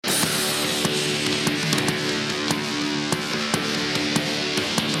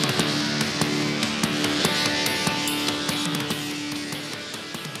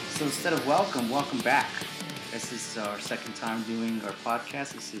instead of welcome back. This is our second time doing our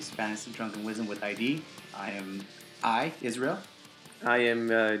podcast. This is Fantasy Drunken Wisdom with ID. I am Israel. I am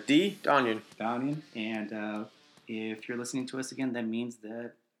D, Donyan. And if you're listening to us again, that means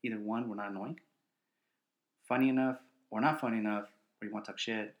that either one, we're not annoying, funny enough, or not funny enough, or you want to talk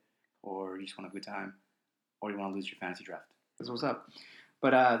shit, or you just want a good time, or you want to lose your fantasy draft. That's what's up.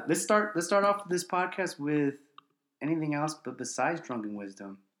 But let's start off this podcast with anything else but besides Drunken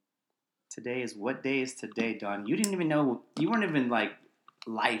Wisdom. Today is what day is today, Don? You didn't even know. You weren't even like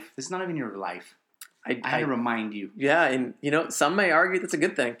life. This is not even your life. I had to remind you. Yeah, and some may argue that's a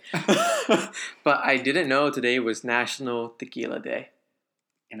good thing. But I didn't know today was National Tequila Day.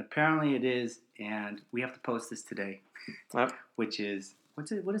 And apparently it is, and we have to post this today. Yep. Which is, what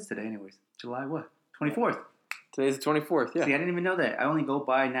is today anyways? July what? 24th. Today's the 24th, yeah. See, I didn't even know that. I only go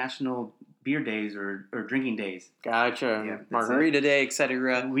by National Beer Days or drinking days. Gotcha. Yeah, Margarita Day,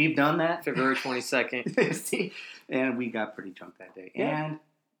 etc. We've done that. February 22nd. See? And we got pretty drunk that day. Yeah. And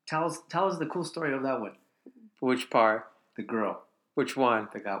tell us the cool story of that one. Which part? The girl. Which one?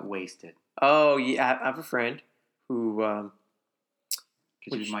 That got wasted. Oh, yeah. I have a friend who...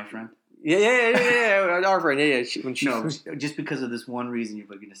 Because she's my friend? Yeah. Our friend, yeah. No, just because of this one reason you're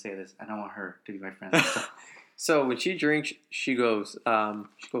going to say this. I don't want her to be my friend. So when she drinks, she basically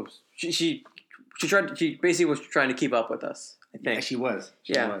was trying to keep up with us, I think. Yeah, she was.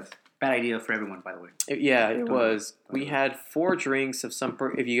 She was. Bad idea for everyone, by the way. It was. We had 4 drinks of some...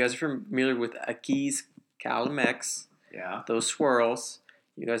 If you guys are familiar with Aki's Calamex, yeah, those swirls,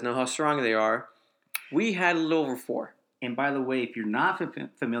 you guys know how strong they are. We had a little over 4. And by the way, if you're not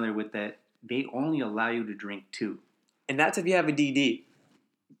familiar with that, they only allow you to drink 2. And that's if you have a DD.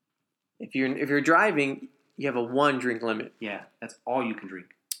 If you're driving, you have a 1 drink limit. Yeah, that's all you can drink.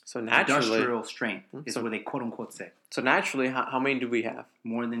 So naturally... Industrial strength is what they quote-unquote say. So naturally, how many do we have?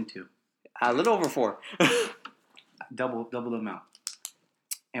 More than 2. A little over 4. Double the amount.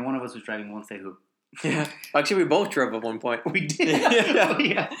 And one of us was driving, won't say who. Yeah. Actually, we both drove at one point. We did.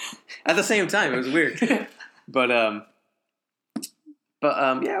 Yeah. At the same time. It was weird. But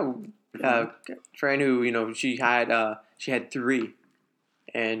friend who, she had 3.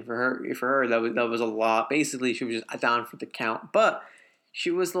 And for her that was a lot. Basically, she was just down for the count. But she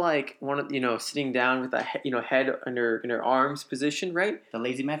was like sitting down with a head in her arms position, right? The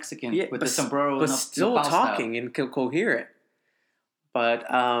lazy Mexican with the sombrero, but still talking and coherent. But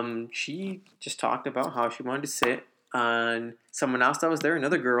she just talked about how she wanted to sit on someone else that was there,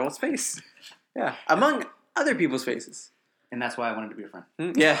 another girl's face. Yeah, among other people's faces. And that's why I wanted to be a friend.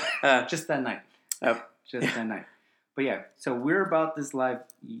 Yeah, just that night. Yep. Just that night. But yeah, so we're about this live.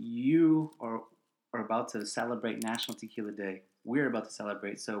 You are about to celebrate National Tequila Day. We're about to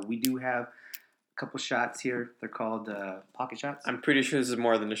celebrate. So we do have a couple shots here. They're called pocket shots. I'm pretty sure this is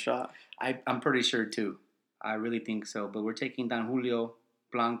more than a shot. I'm pretty sure too. I really think so. But we're taking Don Julio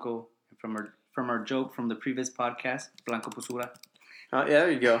Blanco from our joke from the previous podcast, Blanco Posura. Yeah, there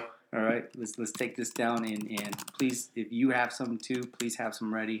you go. All right, let's take this down and please, if you have some too, please have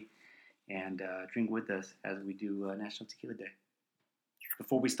some ready and drink with us as we do National Tequila Day.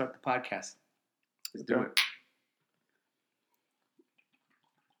 Before we start the podcast, let's do it.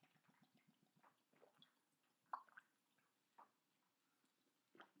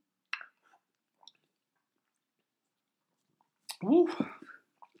 Woo!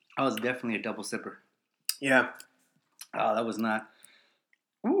 That was definitely a double sipper. Yeah. Oh, that was not.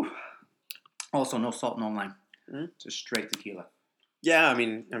 Woo! Also, no salt, no lime. Mm-hmm. Just straight tequila. Yeah, I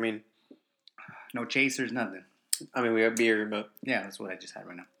mean. No chasers, nothing. I mean, we have beer, but... Yeah, that's what I just had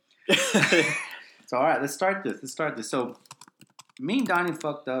right now. So, all right, let's start this. So, me and Donnie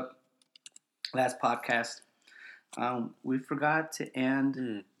fucked up last podcast. We forgot to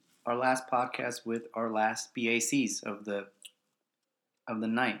end our last podcast with our last BACs of the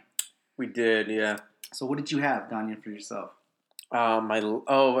night. We did, yeah. So, what did you have, Donnie, for yourself? At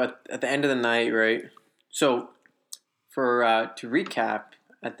the end of the night, right? So, to recap,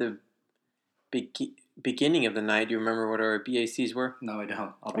 at the beginning of the night, do you remember what our BACs were? No, I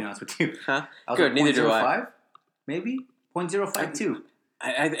don't. I'll be honest with you. Huh? Good, neither do I. Maybe? 0.052.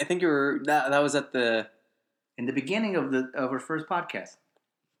 I think you were... That was at the... In the beginning of our first podcast.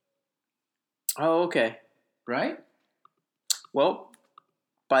 Oh, okay. Right? Well,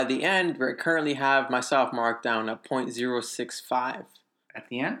 by the end, we currently have myself marked down at 0.065. At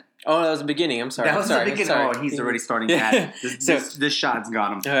the end? Oh, that was the beginning. I'm sorry. That was the beginning. Oh, he's already starting bad. This shot's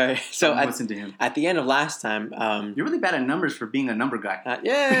got him. All right. So listen to him. At the end of last time... You're really bad at numbers for being a number guy.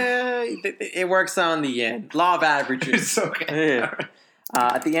 It works on the end. Law of averages. It's okay. Yeah.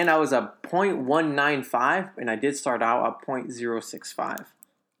 At the end, I was at 0.195, and I did start out at 0.065.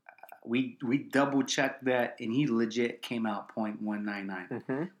 we double checked that, and he legit came out 0.199,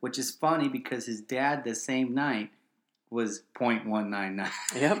 Mm-hmm. which is funny because his dad the same night was 0.199.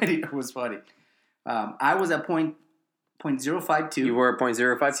 Yep. It was funny. I was at 0.052. You were at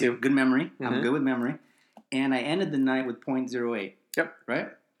 0.052. Good memory. Mm-hmm. I'm good with memory. And I ended the night with 0.08. Yep. Right?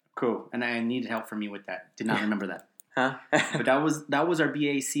 Cool. And I needed help from you with that. Did not remember that. Huh? But that was our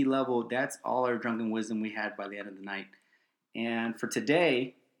BAC level. That's all our drunken wisdom we had by the end of the night. And for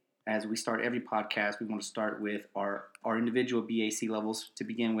today, as we start every podcast, we want to start with our individual BAC levels to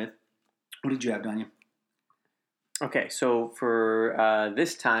begin with. What did you have, Danya? Okay, so for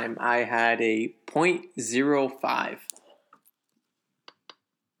this time, I had a 0.05.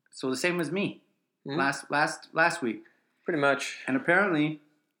 So the same as me Mm-hmm. last week. Pretty much. And apparently,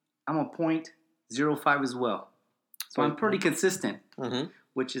 I'm a 0.05 as well. So I'm pretty consistent, Mm-hmm.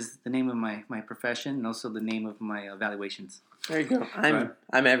 which is the name of my profession and also the name of my evaluations. There you go.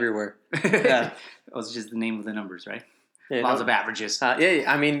 I'm everywhere. Yeah. Yeah. That was just the name of the numbers, right? Yeah, Laws of averages. yeah,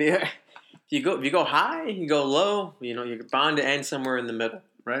 I mean, if you go high, you go low. You're bound to end somewhere in the middle.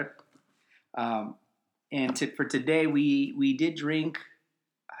 Right? And for today, we did drink,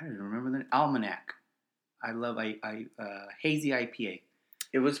 I don't even remember the Almanac. I love hazy IPA.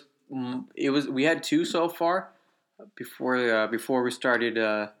 It was. We had two so far before we started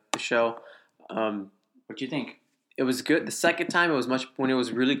the show. What do you think? It was good. The second time, when it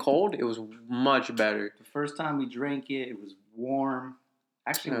was really cold. It was much better. The first time we drank it, it was warm.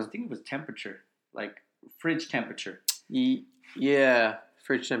 Actually, I think it was temperature, like fridge temperature. Yeah,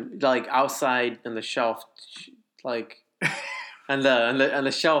 fridge temp, like outside on the shelf, like on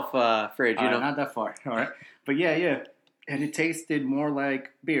the shelf fridge. All right, not that far. All right, but yeah, and it tasted more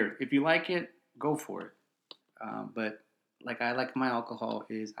like beer. If you like it, go for it. But like I like my alcohol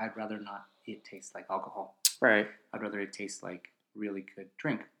is I'd rather not it taste like alcohol. Right. I'd rather it taste like really good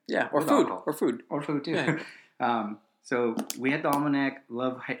drink. Yeah, or With food, alcohol. or food too. Yeah. So we had the Almanac.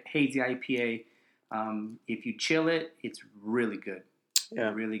 Love hazy IPA. If you chill it, it's really good.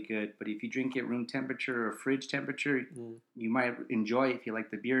 Yeah. Really good. But if you drink it room temperature or fridge temperature, you might enjoy it if you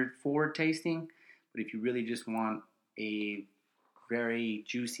like the beer forward tasting. But if you really just want a very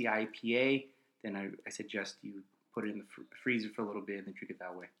juicy IPA, then I suggest you put it in the freezer for a little bit and then drink it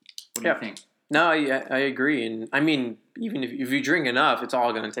that way. What do you think? No, I agree. And I mean, even if you drink enough, it's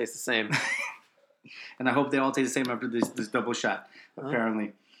all going to taste the same. And I hope they all taste the same after this double shot,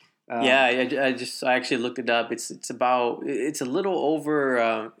 apparently. I actually looked it up. It's a little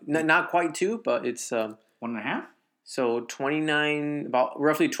over, not quite 2, but it's 1.5. So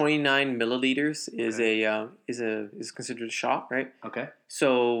roughly 29 milliliters is considered a shot, right? Okay.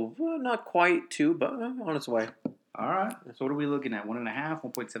 So not quite 2, but on its way. All right. So what are we looking at?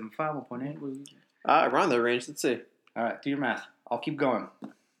 1.5, 1.75, 1.8? Around that range. Let's see. All right. Do your math. I'll keep going.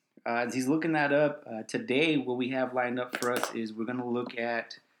 As he's looking that up, today what we have lined up for us is we're going to look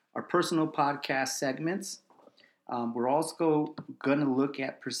at our personal podcast segments. We're also going to look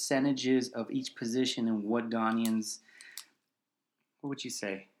at percentages of each position and what Donyan's, what would you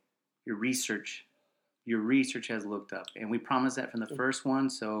say? Your research has looked up. And we promised that from the first one,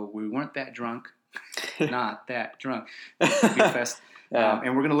 so we weren't that drunk. Not that drunk. Fest.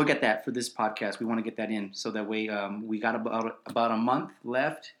 And we're going to look at that for this podcast. We want to get that in so that way we got about a month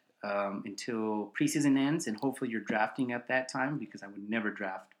left until preseason ends, and hopefully you're drafting at that time because I would never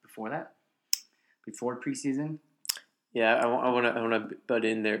draft before preseason. Yeah, I want to butt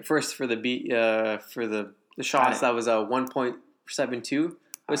in there first for the shots. That was a 1.72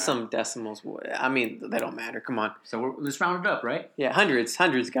 with some decimals. I mean, they don't matter. Come on. So let's round it up, right? Yeah, hundreds,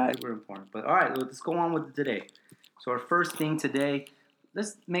 guys. We're important. But all right, let's go on with today. So our first thing today,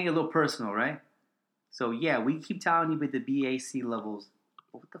 let's make it a little personal, right? So yeah, we keep telling you about the BAC levels,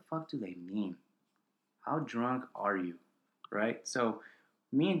 but what the fuck do they mean? How drunk are you, right? So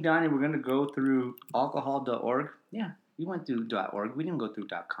me and Donnie, we're gonna go through alcohol.org. Yeah, we went through .org. We didn't go through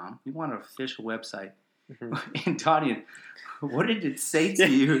 .com. We want an official website. Mm-hmm. And Donnie, what did it say to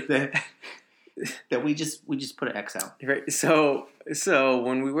you that we just put an X out? Right. So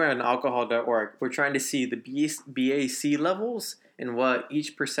when we were on alcohol.org, we're trying to see the BAC levels and what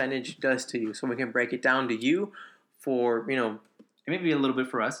each percentage does to you, so we can break it down to you for maybe a little bit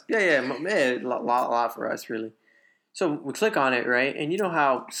for us. Yeah, a lot for us really. So we click on it, right? And you know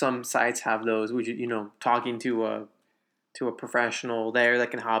how some sites have those, which talking to a professional there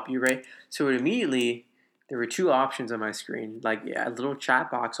that can help you, right? So immediately there were two options on my screen, like a little chat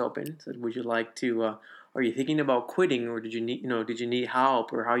box open. Said, would you like to? Are you thinking about quitting, or did you need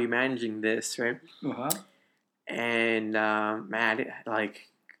help, or how are you managing this, right? Uh-huh. And man,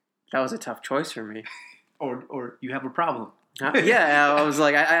 that was a tough choice for me. Or you have a problem. Yeah, I was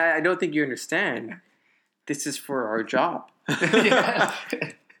like, I don't think you understand. This is for our job.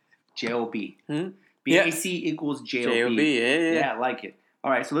 J-O-B. Hmm? BAC equals J-O-B. J-O-B, yeah. Yeah, I like it.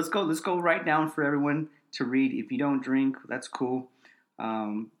 All right, so let's go right down for everyone to read. If you don't drink, that's cool.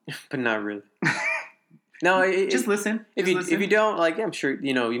 But not really. No, just listen. If you don't, like, I'm sure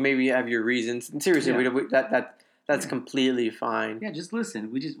you maybe have your reasons. And seriously, that's completely fine. Yeah, just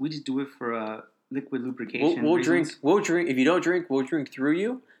listen. We just do it for liquid lubrication. We'll drink. We'll drink. If you don't drink, we'll drink through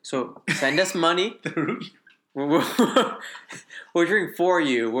you. So send us money. We'll drink for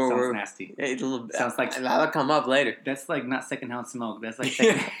you. Sounds nasty. Sounds like that'll come up later. That's like not secondhand smoke. That's like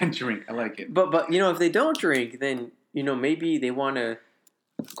secondhand drink. I like it. But if they don't drink, then maybe they want to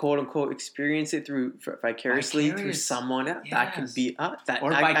quote unquote experience it through vicariously through someone else. Yes. That could be that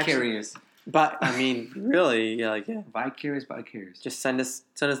or vicarious. But I mean, really, yeah. Vicarious. Just send us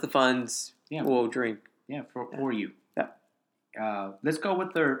the funds. Yeah, we'll drink. Yeah, for you. Let's go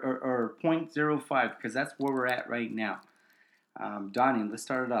with our 0.05 because that's where we're at right now. Donnie, let's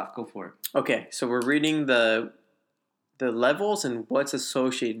start it off. Go for it. Okay, so we're reading the levels and what's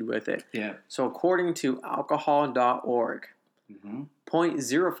associated with it. Yeah. So according to alcohol.org,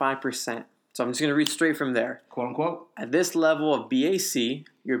 0.05%. So I'm just going to read straight from there. Quote unquote. At this level of BAC,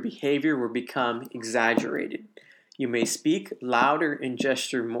 your behavior will become exaggerated. You may speak louder and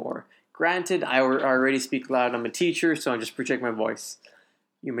gesture more. Granted, I already speak loud. I'm a teacher, so I just project my voice.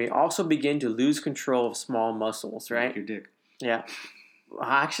 You may also begin to lose control of small muscles, right? Like your dick. Yeah.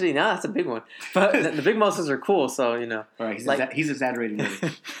 Actually, no, that's a big one. But the big muscles are cool, so, All right, he's exaggerating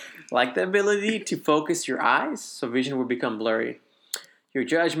it. Like the ability to focus your eyes, so vision will become blurry. Your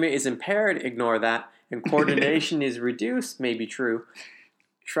judgment is impaired, ignore that. And coordination is reduced, may be true.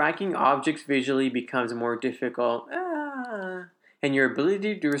 Tracking objects visually becomes more difficult. And your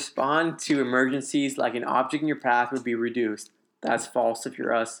ability to respond to emergencies like an object in your path would be reduced. That's false if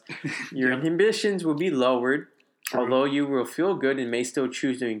you're us. Your inhibitions will be lowered, although you will feel good and may still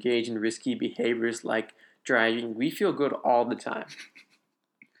choose to engage in risky behaviors like driving. We feel good all the time.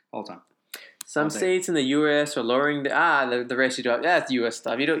 All the time. Some states in the U.S. are lowering the rest you don't. That's U.S.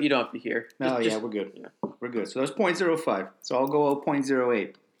 stuff. You don't have to hear. We're good. Yeah. We're good. So that's 0.05. So I'll go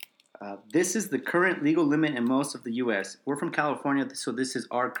 0.08. This is the current legal limit in most of the U.S. We're from California, so this is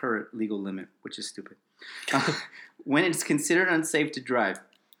our current legal limit, which is stupid. When it's considered unsafe to drive,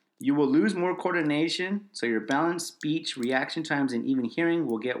 you will lose more coordination, so your balance, speech, reaction times, and even hearing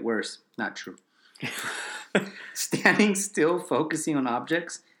will get worse. Not true. Standing still, focusing on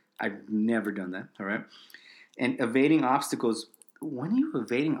objects. I've never done that, all right? And evading obstacles. When are you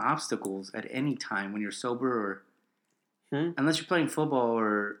evading obstacles at any time? When you're sober or... Unless you're playing football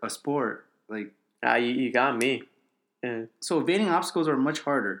or a sport, like... you got me. Yeah. So evading obstacles are much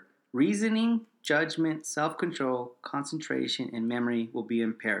harder. Reasoning, judgment, self-control, concentration, and memory will be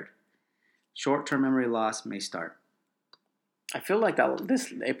impaired. Short-term memory loss may start. I feel like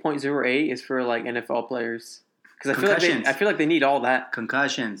this 0.08 is for like NFL players. Because I feel like they need all that.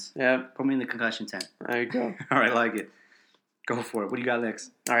 Concussions. Yeah. Put me in the concussion tent. There you go. All right, like it. Go for it. What do you got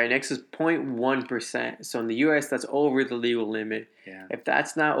next? All right, next is 0.1%. So in the U.S., that's over the legal limit. Yeah. If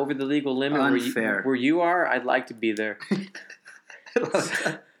that's not over the legal limit where you are, I'd like to be there.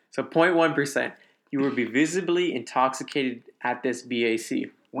 So 0.1%. You will be visibly intoxicated at this BAC.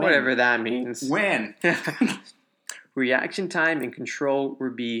 When? Whatever that means. When? Reaction time and control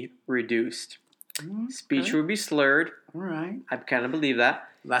will be reduced. Speech will be slurred. All right. I kind of believe that.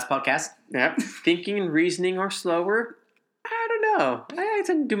 Last podcast? Yep. Thinking and reasoning are slower. I don't know. I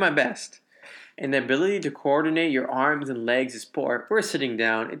tend to do my best. And the ability to coordinate your arms and legs is poor. We're sitting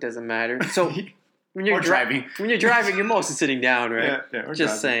down. It doesn't matter. So when you're driving, you're mostly sitting down, right? Yeah.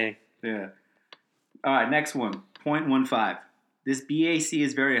 Just saying. Yeah. All right. Next one. 0.15. This BAC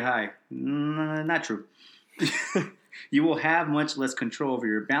is very high. Not true. You will have much less control over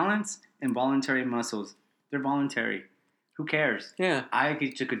your balance and voluntary muscles. They're voluntary. Who cares? Yeah. I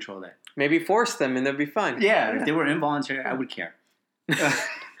get to control that. Maybe force them and they'll be fun. Yeah. If they were involuntary, I would care.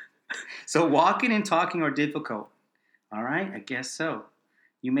 So walking and talking are difficult. All right. I guess so.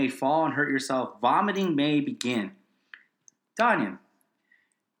 You may fall and hurt yourself. Vomiting may begin. Daniel,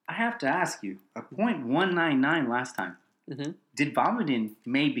 I have to ask you, a 0.199 last time. Mm-hmm. Did vomiting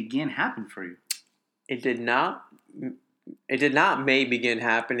may begin happen for you? It did not may begin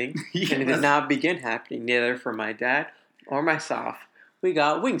happening. Yes. And it did not begin happening neither for my dad or myself. We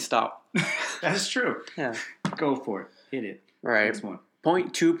got Wingstop. That's true. Yeah. Go for it. Hit it. Right. Next one.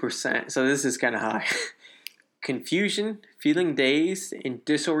 0.2%. So this is kind of high. Confusion, feeling dazed, and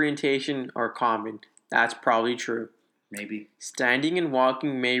disorientation are common. That's probably true. Maybe. Standing and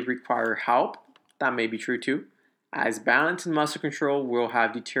walking may require help. That may be true too. as balance and muscle control will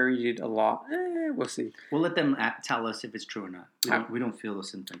have deteriorated a lot. We'll see. We'll let them tell us if it's true or not. We don't feel those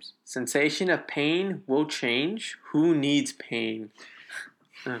symptoms. Sensation of pain will change. Who needs pain?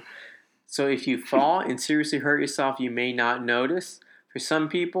 So if you fall and seriously hurt yourself, you may not notice. For some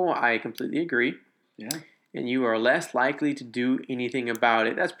people, I completely agree. Yeah. And you are less likely to do anything about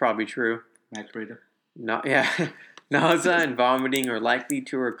it. That's probably true. Mac Burrito. No, yeah. Nausea and vomiting are likely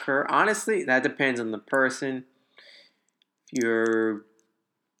to occur. Honestly, that depends on the person. If you're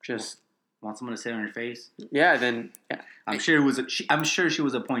just want someone to sit on your face, then yeah. I'm sure it was. I'm sure she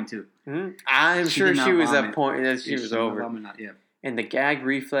was a point too. Mm-hmm. I'm sure she was a point that she was over. Yeah. And the gag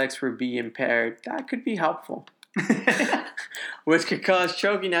reflex would be impaired. That could be helpful. Which could cause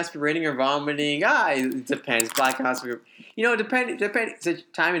choking, aspirating, or vomiting. It depends. Blackouts. Depend. It's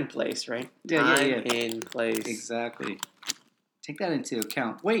time and place, right? Yeah. Time and place. Exactly. Take that into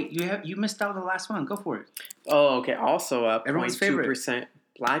account. Wait, you missed out on the last one. Go for it. Oh, okay. Also, everyone's favorite. 2%.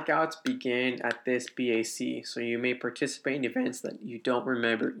 Blackouts begin at this BAC, so you may participate in events that you don't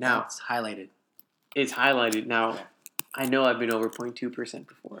remember. Now it's highlighted. It's highlighted now. Yeah. I know I've been over 0.2%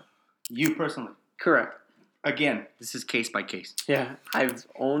 before. You personally? Correct. Again, this is case by case. Yeah, I've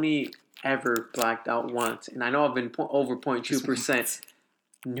only ever blacked out once, and I know I've been over 0.2%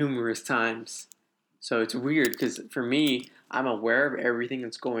 numerous times. So it's weird because for me, I'm aware of everything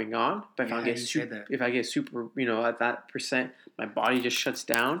that's going on, but if I get super, at that percent, my body just shuts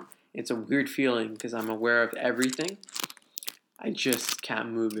down. It's a weird feeling because I'm aware of everything. I just can't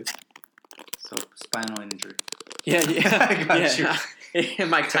move it. So spinal injury. Yeah. I got you.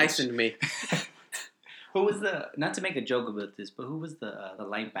 Mike Tyson to me. Who was not to make a joke about this, but who was the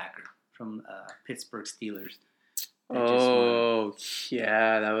linebacker from Pittsburgh Steelers? That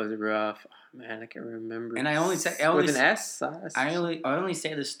was rough. Oh, man, I can't remember. And I only say with an S. I only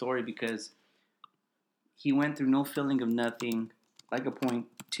say this story because he went through no feeling of nothing, like a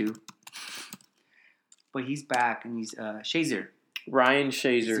 0.2. But he's back, and he's Shazier. Ryan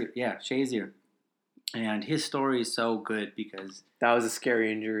Shazier. Yeah, Shazier. And his story is so good because that was a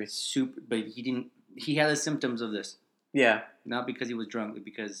scary injury. But he had the symptoms of this. Yeah. Not because he was drunk, but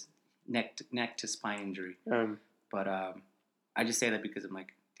because neck to spine injury. But I just say that because I'm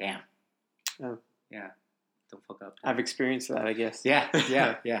like, damn. Oh. Yeah. Don't fuck up. I've experienced that, I guess. Yeah.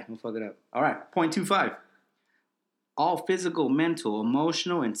 Don't fuck it up. All right. 0.25. All physical, mental,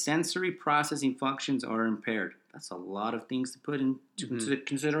 emotional, and sensory processing functions are impaired. That's a lot of things to put into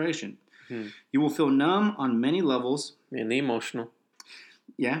consideration. Mm-hmm. You will feel numb on many levels. Mainly emotional.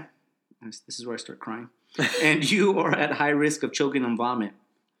 Yeah. This is where I start crying. And you are at high risk of choking on vomit.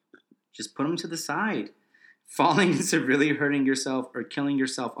 Just put them to the side. Falling and severely hurting yourself or killing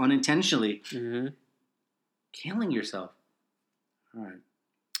yourself unintentionally. Mm-hmm. Killing yourself. All right.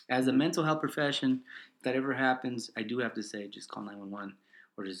 As a mental health profession, if that ever happens, I do have to say just call 911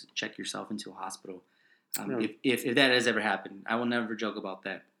 or just check yourself into a hospital. If that has ever happened. I will never joke about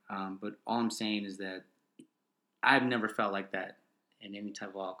that. But all I'm saying is that I've never felt like that in any type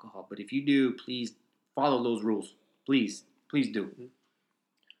of alcohol. But if you do, please follow those rules. Please do.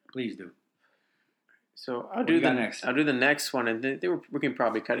 Please do. So I'll do the next one, and we can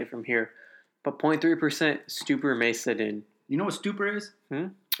probably cut it from here. But 0.3% stupor may set in. You know what stupor is?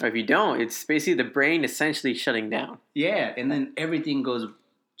 Or if you don't, it's basically the brain essentially shutting down. Yeah, and then everything goes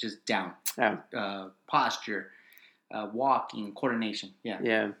just down. Yeah. Posture, walking, coordination. Yeah.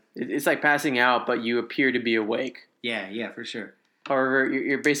 Yeah. It's like passing out, but you appear to be awake. Yeah, for sure. However,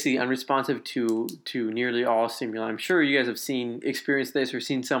 you're basically unresponsive to nearly all stimuli. I'm sure you guys have experienced this or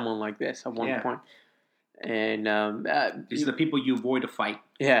seen someone like this at one point. And these are the people you avoid a fight.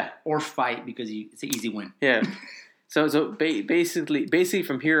 Yeah. Or fight because it's an easy win. Yeah. So basically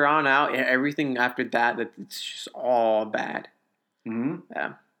from here on out, everything after that it's just all bad. Mm-hmm.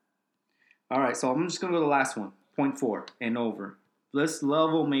 Yeah. All right, so I'm just going to go to the last one, 0.4 and over. This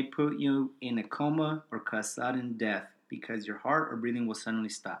level may put you in a coma or cause sudden death because your heart or breathing will suddenly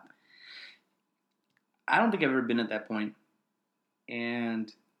stop. I don't think I've ever been at that point. And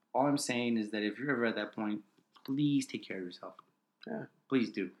all I'm saying is that if you're ever at that point, please take care of yourself. Yeah. Please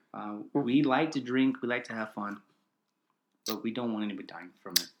do. We like to drink. We like to have fun. But we don't want anybody dying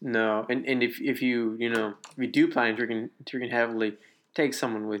from it. No. And if you do plan on drinking heavily, take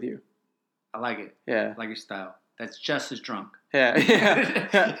someone with you. I like it. Yeah. I like your style. That's just as drunk.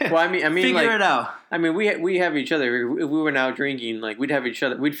 Yeah. Well, I mean, figure it out. I mean, we have each other. If we were now drinking, like we'd have each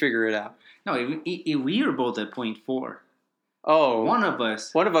other. We'd figure it out. No, if we were both at 0.4. Oh, one of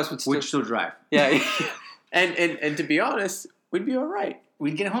us would still drive. Yeah, and to be honest, we'd be all right.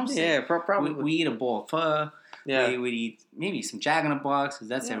 We'd get home safe. Yeah, probably. We eat a bowl of pho. Yeah. We would eat maybe some Jack in the Box because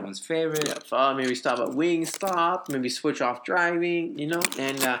that's everyone's favorite. Yeah, pho, maybe stop at Wingstop, maybe switch off driving, and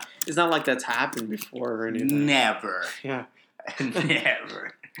it's not like that's happened before or anything. Never. Yeah.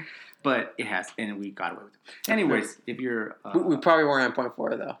 Never. But it has, and we got away with it. Anyways, if you're... we probably weren't at point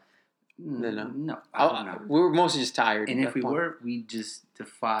 4, though. No. We were mostly just tired. And if we were, we just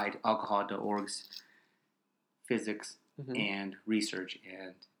defied alcohol.org's physics and research,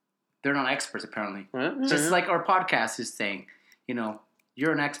 and they're not experts, apparently. Just like our podcast is saying,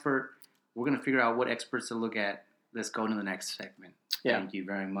 you're an expert. We're going to figure out what experts to look at. Let's go to the next segment. Yeah. Thank you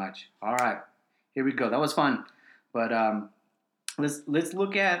very much. All right. Here we go. That was fun. But let's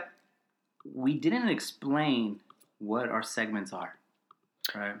look at... We didn't explain what our segments are,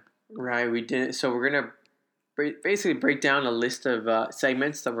 right? Right, we didn't. So we're going to basically break down a list of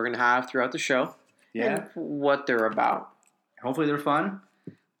segments that we're going to have throughout the show. Yeah. And what they're about. Hopefully they're fun.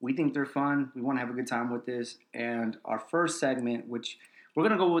 We think they're fun. We want to have a good time with this. And our first segment, which we're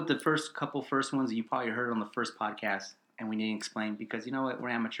going to go with the first ones that you probably heard on the first podcast, and we didn't explain because, you know what, we're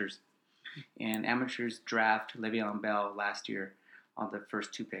amateurs. And amateurs draft Le'Veon Bell last year on the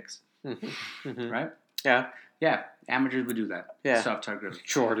first 2 picks. Right? Yeah. Yeah. Amateurs would do that. Yeah. Soft target.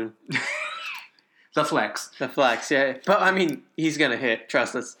 Jordan. The flex. Yeah. But, I mean, he's going to hit.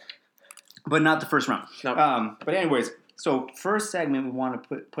 Trust us. But not the first round. No. But anyways, so first segment we want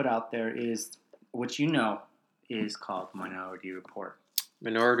to put out there is what is called Minority Report.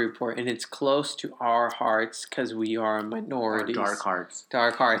 Minority Report. And it's close to our hearts because we are minorities. Our dark hearts.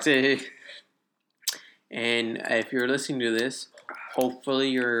 Dark hearts. And if you're listening to this, hopefully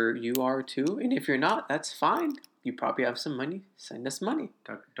you are too. And if you're not, that's fine. You probably have some money. Send us money.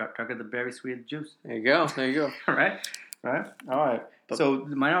 Darker the berry, sweet juice. There you go. All right. All right. So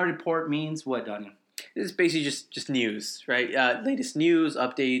the Minority Report means what, Daniel? This is basically just news, right? Latest news,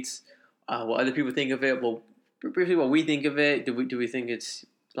 updates, what other people think of it. Well, briefly what we think of it. Do we think it's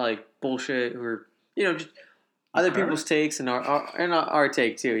like bullshit or just other people's takes and our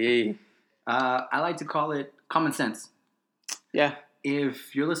take too? Yeah. I like to call it common sense. Yeah.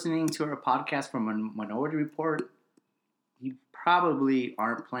 If you're listening to our podcast from a Minority Report, you probably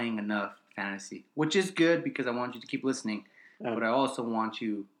aren't playing enough fantasy, which is good because I want you to keep listening. But I also want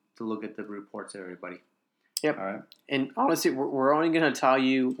you to look at the reports of everybody. Yep. All right. And honestly, we're only going to tell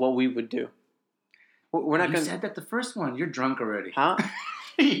you what we would do. We're not going. You said that the first one. You're drunk already. Huh?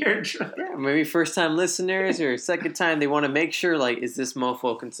 You're drunk. Yeah, maybe first time listeners or second time they want to make sure is this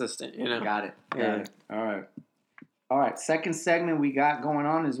mofo consistent? Got it. Got it. All right. Second segment we got going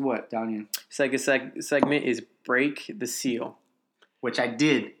on is what, Daniel? Second segment is Break the Seal, which I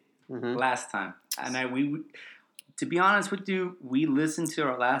did last time, and we. To be honest with you, we listened to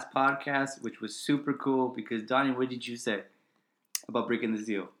our last podcast, which was super cool because, Donnie, what did you say about breaking the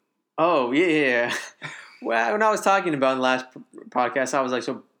seal? Oh, yeah. Well, when I was talking about in the last podcast, I was like,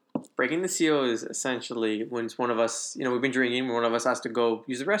 so breaking the seal is essentially when it's one of us, we've been drinking, one of us has to go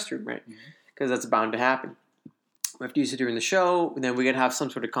use the restroom, right? Because that's bound to happen. We have to use it during the show, and then we're going to have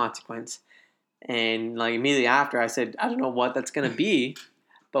some sort of consequence. And immediately after, I said, I don't know what that's going to be.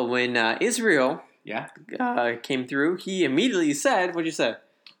 But when Israel... came through, he immediately said, what'd you say?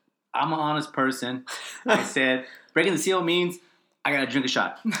 I'm an honest person. I said, breaking the seal means I gotta drink a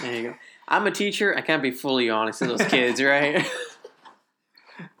shot. There you go. I'm a teacher. I can't be fully honest to those kids, right?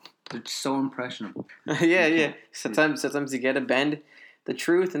 They're so impressionable. Yeah. Sometimes you gotta bend the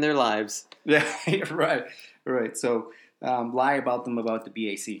truth in their lives. Yeah, right. So lie about them about the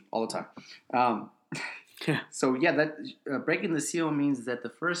BAC all the time. So that breaking the seal means that the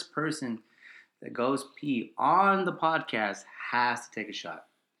first person that goes pee on the podcast has to take a shot.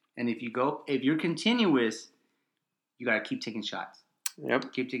 And if you're continuous, you got to keep taking shots.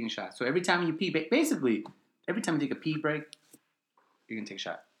 Yep. Keep taking shots. So every time you pee, basically, every time you take a pee break, you're going to take a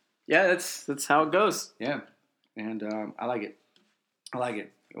shot. Yeah, that's how it goes. Yeah. And I like it.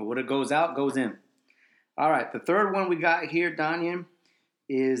 What it goes out, goes in. All right. The third one we got here, Daniel,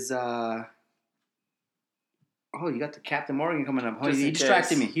 is... Oh, you got the Captain Morgan coming up. Oh, he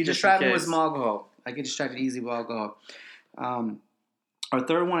distracted me. He distracted me with some alcohol. I get distracted easily with alcohol. Our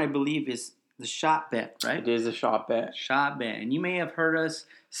third one, I believe, is the shot bet, right? It is a shot bet. Shot bet. And you may have heard us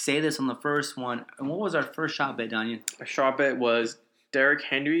say this on the first one. And what was our first shot bet, Daniel? Our shot bet was Derrick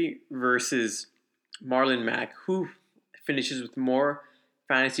Henry versus Marlon Mack. Who finishes with more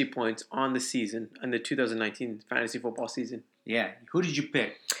fantasy points on the season, in the 2019 fantasy football season? Yeah. Who did you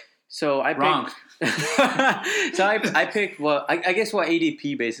pick? So I Wrong. picked. I picked what I guess what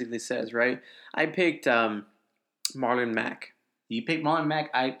ADP basically says, right? I picked Marlon Mack. You picked Marlon Mack.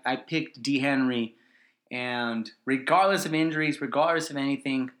 I picked D. Henry, and regardless of injuries, regardless of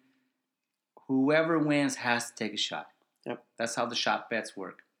anything, whoever wins has to take a shot. Yep. That's how the shot bets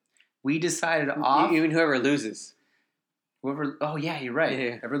work. We decided Even whoever loses. Oh yeah, you're right.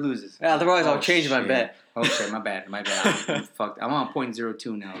 Yeah. Whoever loses. Otherwise, I'll change my bet. Oh shit, my bad. I'm fucked. I'm on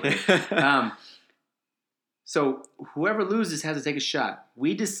 0.02 now. Right? So whoever loses has to take a shot.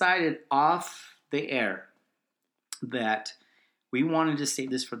 We decided off the air that we wanted to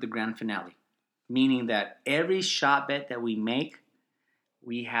save this for the grand finale, meaning that every shot bet that we make,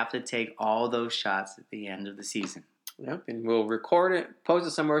 we have to take all those shots at the end of the season. Yep, and we'll record it, post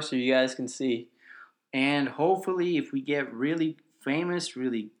it somewhere so you guys can see. And hopefully, if we get really famous,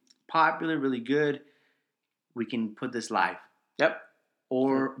 really popular, really good, we can put this live. Yep.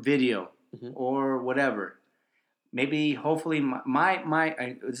 Or video, or whatever. Maybe, hopefully,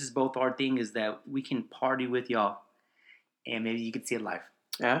 this is both our thing, is that we can party with y'all, and maybe you can see it live.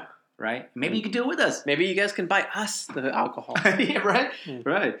 Yeah. Right? Maybe you can do it with us. Maybe you guys can buy us the alcohol. Yeah, right?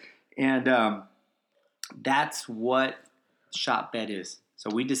 Right. And that's what Shot Bet is. So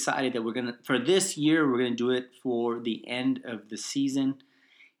we decided that for this year, we're going to do it for the end of the season.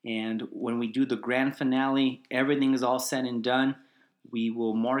 And when we do the grand finale, everything is all said and done. We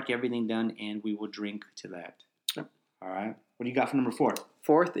will mark everything done, and we will drink to that. Yep. All right. What do you got for number 4?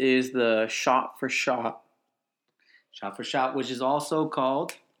 Fourth is the shot for shot. Shot for shot, which is also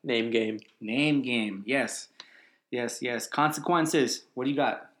called... Name game. Name game. Yes. Yes. Consequences. What do you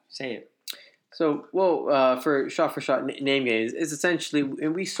got? Say it. So, for shot name games, it's essentially,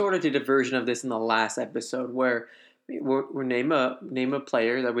 and we sort of did a version of this in the last episode where we name a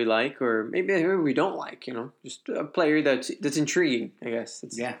player that we like, or maybe we don't like, just a player that's intriguing, I guess.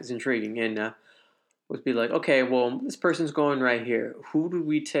 It's intriguing. And would be like, okay, well, this person's going right here. Who do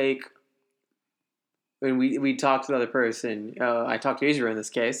we take? When we talk to the other person, I talked to Israel in this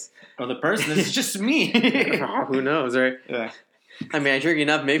case. Oh, the person? This is just me. Who knows, right? Yeah. I mean, I drink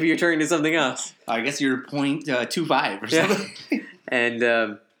enough. Maybe you're turning to something else. I guess you're 0.25 or something. Yeah.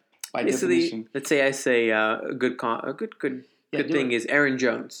 And by basically, definition. let's say I say a good thing is Aaron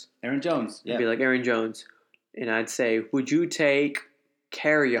Jones. Aaron Jones. Yeah. It'd be like Aaron Jones, and I'd say, would you take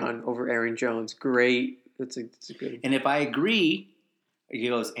Carry-On over Aaron Jones? Great. That's a good. And if I agree, he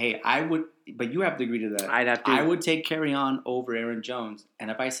goes, hey, I would, but you have to agree to that. I'd have to. I would take Carry-On over Aaron Jones. And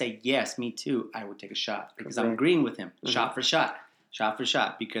if I say, yes, me too, I would take a shot. Because I'm agreeing with him. Mm-hmm. Shot for shot. Shot for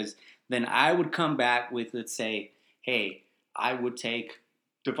shot. Because then I would come back with, let's say, hey, I would take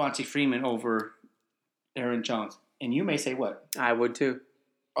Devontae Freeman over Aaron Jones. And you may say what? I would too.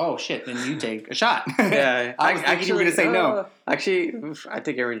 Oh, shit. Then you take a shot. Yeah. I was thinking you were going to say no. Actually, I'd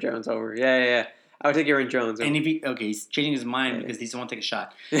take Aaron Jones over. Yeah. I would take Aaron Jones over. And if he's changing his mind because he doesn't want to take a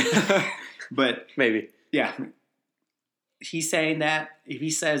shot. But maybe. Yeah. He's saying that if he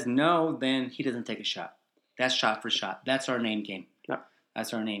says no, then he doesn't take a shot. That's shot for shot. That's our name game. Yep.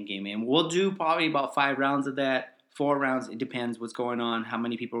 That's our name game. And we'll do probably about 5 rounds of that. 4 rounds. It depends what's going on, how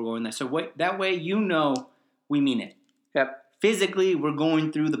many people are going there. So that way we mean it. Yep. Physically, we're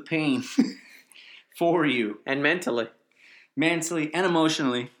going through the pain for you. And mentally and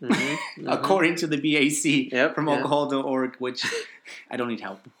emotionally, according to the BAC from Alcohol.org, which I don't need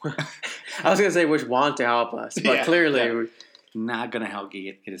help. I was going to say which want to help us, but clearly we're not going to help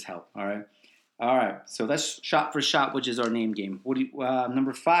get his help. All right. So that's shot for shot, which is our name game. What do you,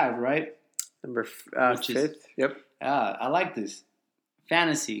 number 5, right? Number 5th. Yep. I like this.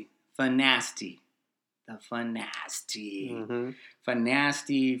 Fantasy. Fanasty. The Fanasty. Mm-hmm.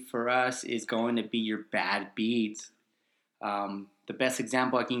 Fanasty for us is going to be your bad beats. The best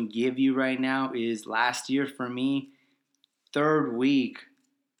example I can give you right now is last year for me, 3rd week,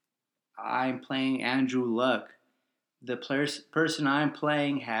 I'm playing Andrew Luck. The person I'm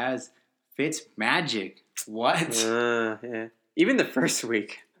playing has Fitzmagic. What? Yeah. Even the first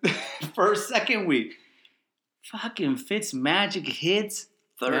week. Second week. Fucking Fitzmagic hits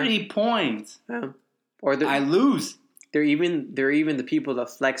 30 points. Yeah. Or I lose. They're even the people that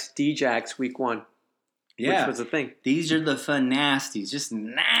flex Djax week 1. Yeah. Which was the thing. These are the Fanasties. Just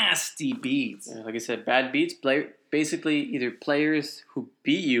nasty beats. Yeah, like I said, bad beats. Basically, either players who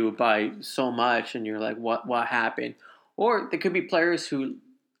beat you by so much and you're like, what happened? Or there could be players who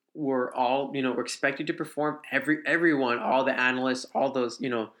were all, were expected to perform. Everyone, all the analysts, all those,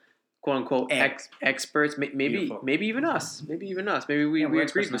 quote unquote experts, maybe even us. Maybe we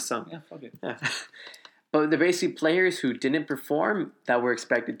agreed with some. Yeah, fuck it. Yeah. But they're basically players who didn't perform that were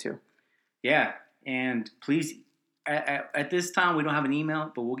expected to. Yeah. And please, at this time, we don't have an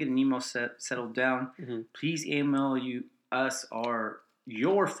email, but we'll get an email settled down. Mm-hmm. Please email us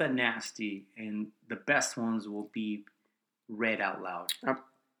your Fanasty, and the best ones will be read out loud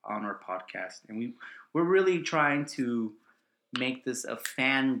on our podcast. And we're really trying to make this a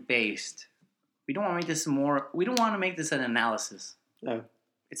fan-based We don't want to make this more. We don't want to make this an analysis. No.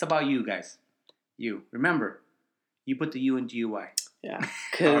 It's about you guys. You remember, you put the U in GUI. Yeah,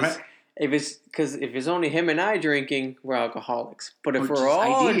 because Alright. if it's only him and I drinking, we're alcoholics. But if Which we're is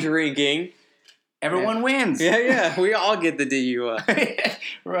all ideal. drinking, Everyone wins. yeah, we all get the DUI.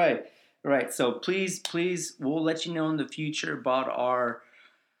 right. So please, we'll let you know in the future about our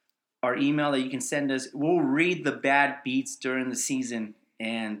email that you can send us. We'll read the bad beats during the season,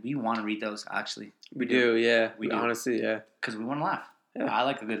 and we want to read those actually. We do, yeah. We do. Honestly, yeah. Because we want to laugh. Yeah. I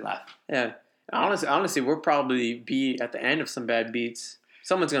like a good laugh. Yeah. Honestly, we'll probably be at the end of some bad beats.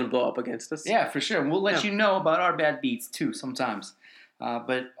 Someone's going to blow up against us. Yeah, for sure. We'll let you know about our bad beats too sometimes.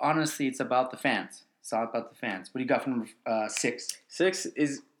 But honestly, it's about the fans. It's all about the fans. What do you got from 6? 6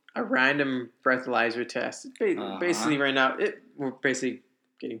 is a random breathalyzer test. Basically, right now, we're basically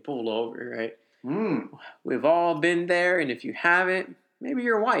getting pulled over, right? We've all been there, and if you haven't, maybe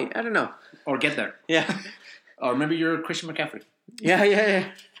you're white. I don't know. Or get there. Yeah. Or maybe you're Christian McCaffrey.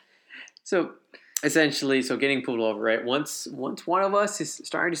 Yeah. So, essentially, getting pulled over, right? Once one of us is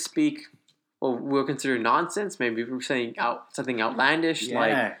starting to speak, well, we'll consider nonsense. Maybe we're saying something outlandish,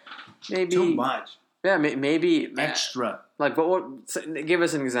 like maybe too much. Yeah, maybe Extra. Like, but give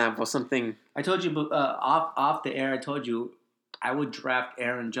us an example. Something. I told you off the air. I told you I would draft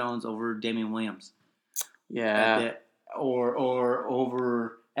Aaron Jones over Damian Williams. Yeah. Or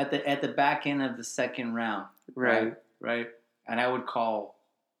over at the back end of the second round. Right. And I would call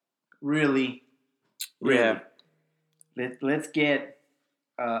really. Yeah. Let's get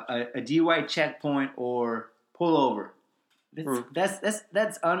a DUI checkpoint or pull over.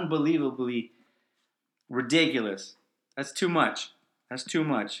 That's unbelievably ridiculous. That's too much.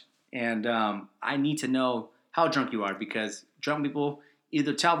 And I need to know how drunk you are, because drunk people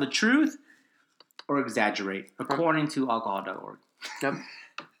either tell the truth or exaggerate, according to alcohol.org. Yep.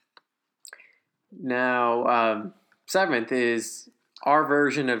 Now, 7th is our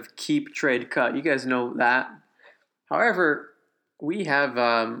version of keep, trade, cut. You guys know that. However, we have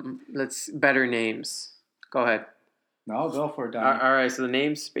better names. Go ahead. No, go for it, Donnie. All right, so the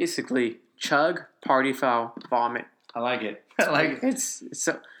names basically chug, party foul, vomit. I like it. It's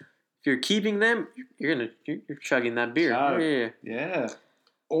so if you're keeping them, you're chugging that beer. Chug. Yeah.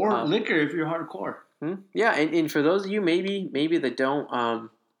 Or liquor if you're hardcore. Yeah, and for those of you maybe that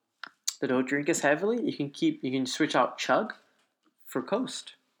don't drink as heavily, you can switch out chug for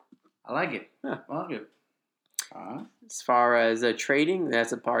coast. I like it. Yeah. I like it. As far as trading,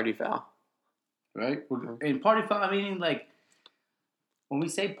 that's a party foul. Right? And party foul, meaning like when we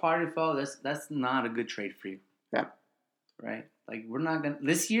say party foul, that's not a good trade for you. Yeah. Right? Like we're not gonna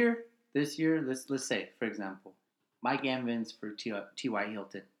this year, let's say, for example, Mike Evans for T.Y.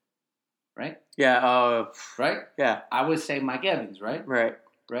 Hilton. Right? Yeah, right? Yeah. I would say Mike Evans, right? Right.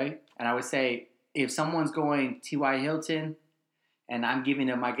 Right? And I would say if someone's going T.Y. Hilton and I'm giving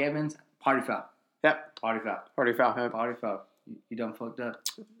it Mike Evans, party foul. Yep. Party foul. Party foul. Yep. Party foul. You done fucked up.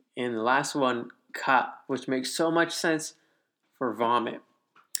 And the last one, cut, which makes so much sense for vomit.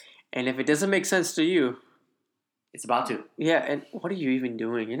 And if it doesn't make sense to you, it's about to. Yeah, and what are you even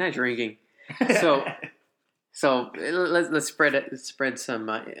doing? You're not drinking. So let's spread some.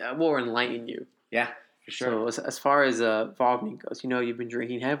 We'll enlighten you. Yeah, for sure. So as far as vomiting goes, you've been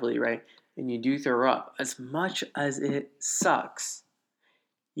drinking heavily, right? And you do throw up. As much as it sucks,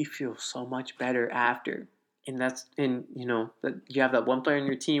 you feel so much better after. And that you have that one player on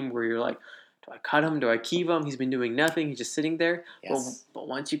your team where you're like, do I cut him? Do I keep him? He's been doing nothing. He's just sitting there. Yes. But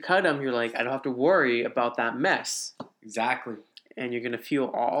once you cut him, you're like, I don't have to worry about that mess. Exactly. And you're going to feel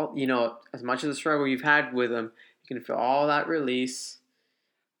all, as much of the struggle you've had with him, you're going to feel all that release.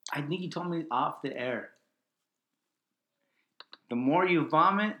 I think you told me off the air. The more you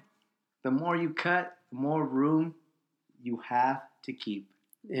vomit, the more you cut, the more room you have to keep.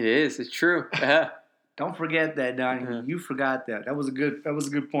 It is. It's true. Yeah. Don't forget that, Donnie. Yeah. You forgot that. That was a good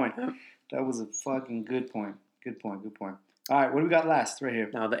point. Yeah. That was a fucking good point. Good point. All right, what do we got last right here?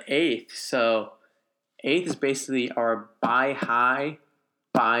 Now the 8th. So 8th is basically our buy high,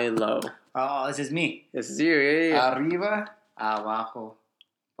 buy low. Oh, this is me. This is you. Yeah. Arriba, abajo,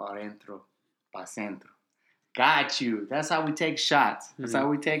 pa dentro, pa centro. Got you. That's how we take shots.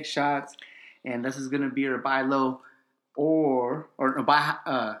 And this is gonna be our buy low, or buy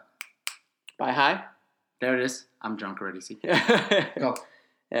high. There it is. I'm drunk already. See. Go.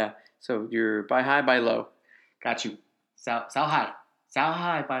 Yeah. So you're buy high, buy low. Got you. Sell high,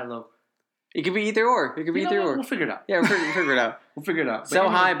 buy low. It could be either or. We'll figure it out. Yeah, we'll figure it out. Sell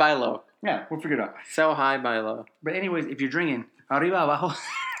high, buy low. Yeah, we'll figure it out. Sell high, buy low. But anyways, if you're drinking, arriba, abajo,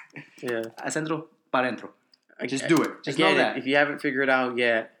 yeah, centro, pa dentro. Just do it. Just know that. If you haven't figured it out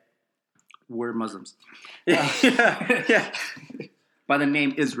yet, we're Muslims. Yeah. By the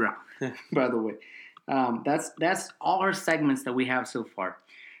name Israel, by the way. That's all our segments that we have so far.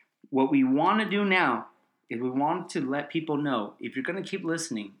 What we want to do now is we want to let people know, if you're going to keep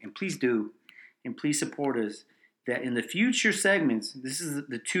listening, and please do, and please support us, that in the future segments, this is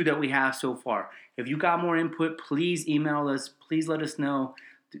the 2 that we have so far. If you got more input, please email us. Please let us know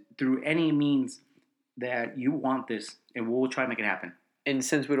through any means that you want this, and we'll try to make it happen. And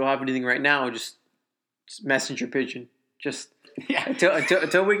since we don't have anything right now, just messenger pigeon. Just Yeah.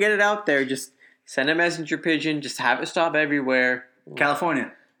 until we get it out there, just send a messenger pigeon. Just have it stop everywhere.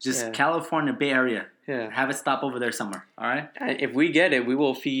 California. Just California, Bay Area. Yeah. Have it stop over there somewhere. All right? And if we get it, we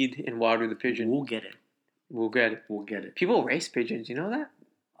will feed and water the pigeon. We'll get it. We'll get it. We'll get it. People race pigeons. You know that?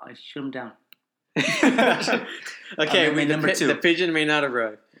 I shoot them down. Okay, number 2. The pigeon may not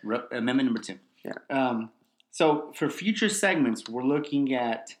arrive. Amendment number 2. Yeah. So for future segments, we're looking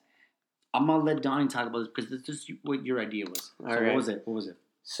at. I'm gonna let Donnie talk about this because this is what your idea was. All so right. What was it?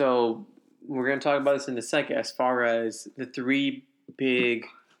 So we're going to talk about this in a second. As far as the 3 big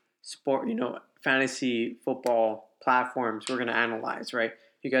sport, fantasy football platforms, we're going to analyze. Right?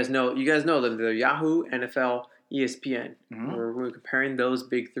 You guys know them. They're Yahoo, NFL, ESPN. Mm-hmm. We're comparing those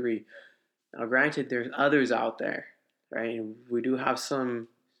big 3. Now, granted, there's others out there, right? And we do have some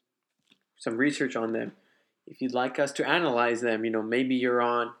research on them. If you'd like us to analyze them, maybe you're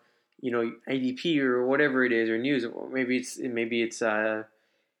on, ADP or whatever it is, or news, or maybe it's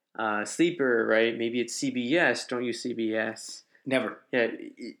Sleeper, right? Maybe it's CBS. Don't use CBS. Never. Yeah,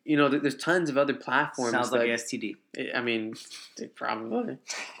 there's tons of other platforms. Sounds like STD. I mean, probably.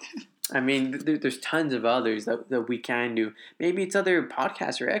 I mean, there's tons of others that we can do. Maybe it's other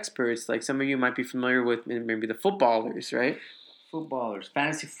podcasts or experts. Like some of you might be familiar with maybe the footballers, right? Footballers.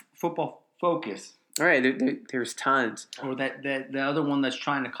 Fantasy football focus. All right, there's tons. Or the other one that's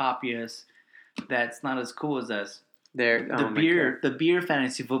trying to copy us that's not as cool as us. The beer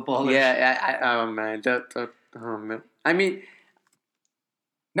fantasy footballers. Yeah, oh man. Oh man. I mean,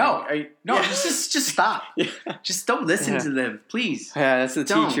 no, just stop. Yeah. Just don't listen to them, please. Yeah, that's the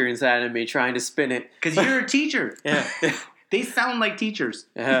teacher inside of me trying to spin it. Because you're a teacher. Yeah. They sound like teachers.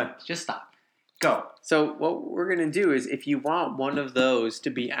 Yeah. Just stop. Go. So what we're going to do is, if you want one of those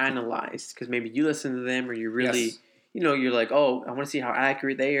to be analyzed, because maybe you listen to them or you really, you're like, oh, I want to see how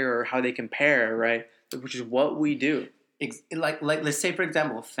accurate they are or how they compare, right? Which is what we do. Like let's say, for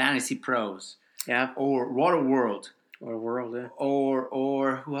example, Fantasy Pros. Yeah. Or Water World. Or World, yeah.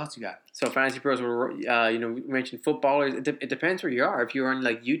 Or who else you got? So Fantasy Pros, we mentioned footballers. It depends where you are. If you're on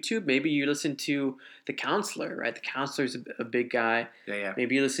like YouTube, maybe you listen to The Counselor, right? The Counselor's a big guy. Yeah.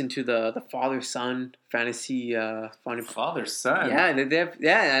 Maybe you listen to the Father-Son Fantasy Funny. Father-Son? Yeah, they have,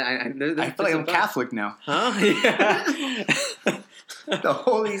 yeah. I feel like I'm Catholic now. Huh? Yeah. The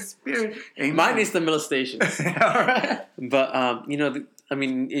Holy Spirit. Mine is the molestations. All right. But,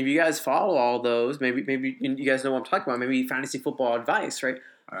 if you guys follow all those, maybe you guys know what I'm talking about. Maybe fantasy football advice, right?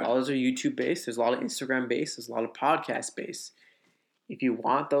 Right. All those are YouTube-based. There's a lot of Instagram-based. There's a lot of podcast-based. If you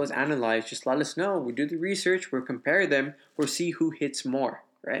want those analyzed, just let us know. We do the research. We'll compare them. We'll see who hits more,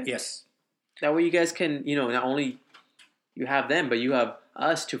 right? Yes. That way you guys can, not only you have them, but you have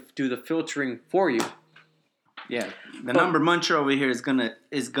us to do the filtering for you. Yeah. The number muncher over here is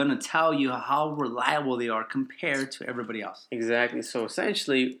gonna tell you how reliable they are compared to everybody else. Exactly. So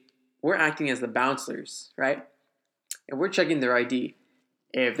essentially, we're acting as the bouncers, right? And we're checking their ID.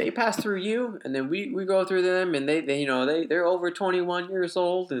 If they pass through you, and then we go through them, and they're over 21 years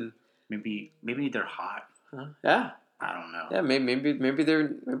old, and maybe they're hot. Yeah. I don't know. Yeah, maybe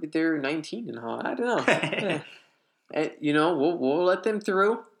they're 19 and hot. I don't know. Yeah. And we'll let them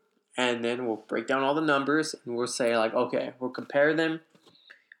through, and then we'll break down all the numbers, and we'll say like, okay, we'll compare them,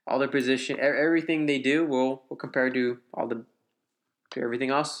 all their position, everything they do. We'll compare to everything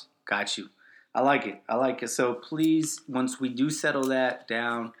else. Got you. I like it. So please, once we do settle that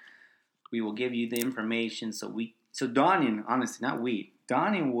down, we will give you the information. So Donnie, honestly, not we.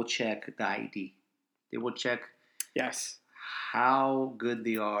 Donnie will check the ID. They will check. Yes. How good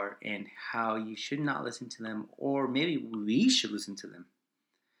they are and how you should not listen to them, or maybe we should listen to them.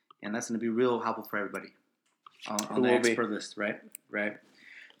 And that's going to be real helpful for everybody on the expert list, right? Right.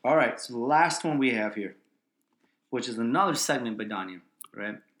 All right. So the last one we have here, which is another segment by Donnie,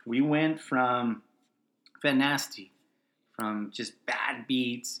 right? We went from nasty, from just bad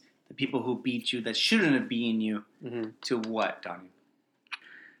beats, the people who beat you that shouldn't have beaten you, to what, Donnie?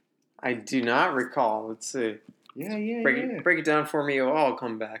 I do not recall. Let's see. Yeah. Break it down for me, or I'll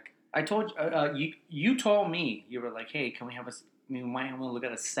come back. I told you told me, you were like, hey, can we have we might want to look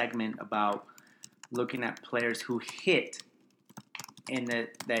at a segment about looking at players who hit and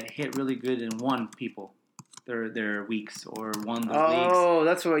that hit really good and won people their weeks or won the leagues. Oh,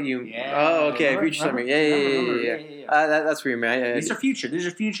 that's what you. Yeah. Oh, okay. Remember? Future summary. Yeah. That's what you meant. These are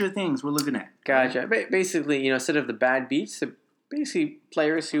future things we're looking at. Gotcha. Basically, instead of the bad beats, basically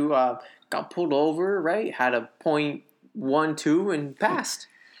players who got pulled over, right, had a .12 and passed.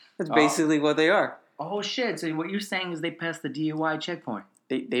 That's basically what they are. Oh shit! So what you're saying is they passed the DUI checkpoint.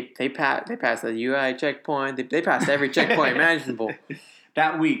 They passed the UI checkpoint. They passed every checkpoint imaginable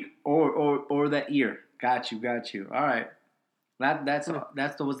that week or that year. Got you. All right. That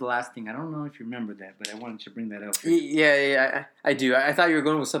was the last thing. I don't know if you remember that, but I wanted to bring that up. Yeah, I do. I thought you were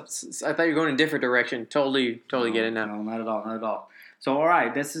going with some. I thought you were going in a different direction. Totally get it now. No, not at all. So, all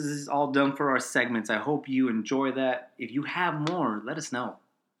right, this is all done for our segments. I hope you enjoy that. If you have more, let us know.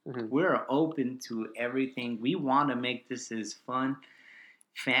 Mm-hmm. We're open to everything. We want to make this as fun,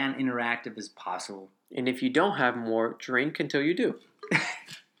 fan interactive as possible. And if you don't have more, drink until you do.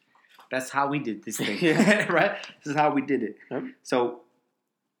 That's how we did this thing. Yeah. Right? This is how we did it. Yep. So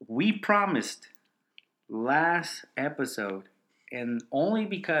we promised last episode, and only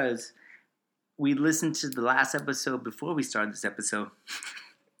because we listened to the last episode before we started this episode,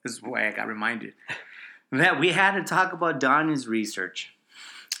 this is why I got reminded, that we had to talk about Daniel's research.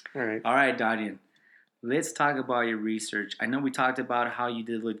 All right, Daniel. Let's talk about your research. I know we talked about how you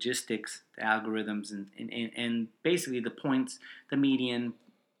did logistics, the algorithms, and basically the points, the median,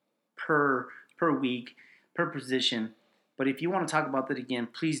 per week, per position. But if you want to talk about that again,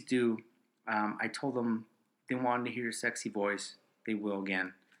 please do. I told them they wanted to hear your sexy voice. They will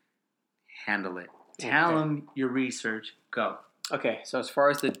again. Handle it. Tell them your research. Go. Okay, so as far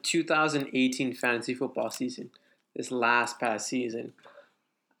as the 2018 fantasy football season, this past season,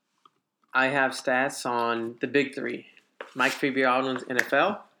 I have stats on the big three. Mike Fabiano's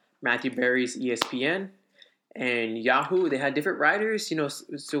NFL, Matthew Berry's ESPN, and Yahoo. They had different writers,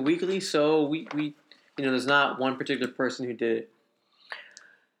 so weekly. So we there's not one particular person who did it.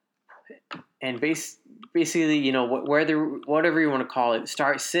 And basically, whatever you want to call it,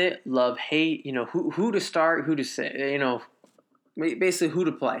 start, sit, love, hate. Who to start, who to sit. Basically who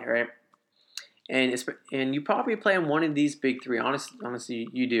to play, right? And you probably play on one of these big three. Honestly,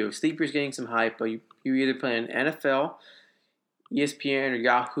 you do. Sleeper's getting some hype, but you either play on NFL, ESPN, or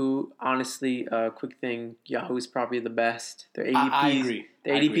Yahoo. Honestly, quick thing, Yahoo is probably the best. Their ADP, I agree.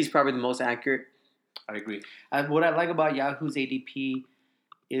 Their ADP is probably the most accurate. I agree. What I like about Yahoo's ADP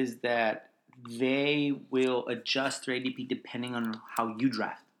is that they will adjust their ADP depending on how you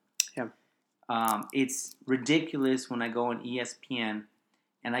draft. Yeah. It's ridiculous when I go on ESPN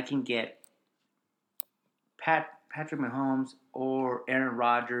and I can get Patrick Mahomes or Aaron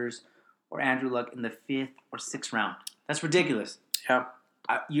Rodgers or Andrew Luck in the 5th or 6th round. That's ridiculous. Yeah.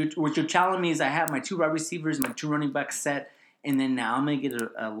 What you're telling me is I have my 2 wide receivers, my 2 running backs set, and then now I'm going to get an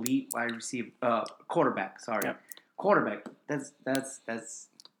elite wide receiver, quarterback. Sorry. Yep. Quarterback. That's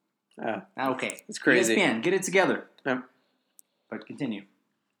okay. It's crazy. ESPN, get it together. Yep. But continue.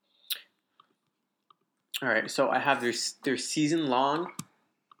 All right. So I have their season long,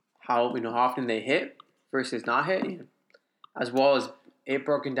 how often they hit versus not hit, as well as it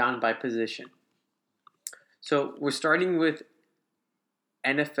broken down by position. So we're starting with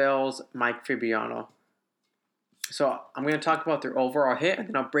NFL's Mike Fabiano. So I'm going to talk about their overall hit, and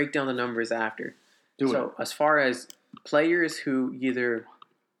then I'll break down the numbers after. So as far as players who either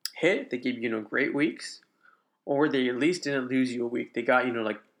hit, they give you great weeks, or they at least didn't lose you a week. They got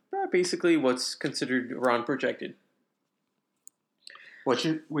basically what's considered around projected. What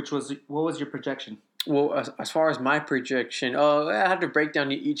was your projection? Well, as far as my projection, I have to break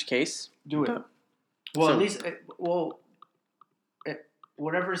down each case. Do it.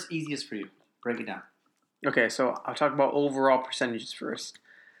 Whatever is easiest for you, break it down. Okay, so I'll talk about overall percentages first.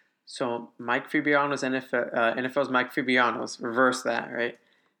 So Mike Fabiano's NFL's Mike Fabiano's, reverse that, right?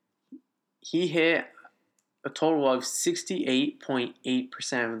 He hit a total of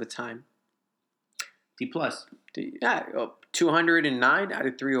 68.8% of the time. D+. 209 out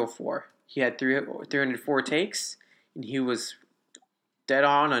of 304. He had 304 takes, and he was dead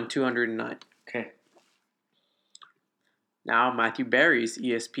on 209. Okay. Now Matthew Berry's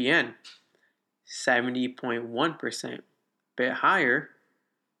ESPN, 70.1%. Bit higher,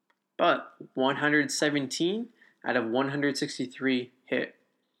 but 117 out of 163 hit.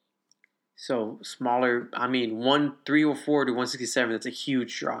 So smaller, 304 to 167, that's a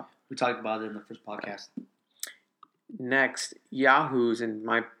huge drop. We talked about it in the first podcast. Next, Yahoo's, and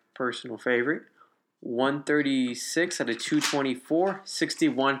my personal favorite, 136 out of 224,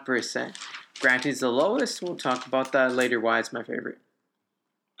 61%. Granted, it's the lowest. We'll talk about that later, why it's my favorite.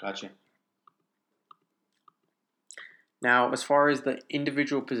 Gotcha. Now, as far as the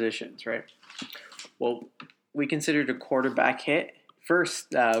individual positions, right? Well, we considered a quarterback hit.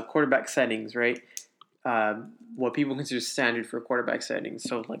 First, quarterback settings, right? What people consider standard for quarterback settings.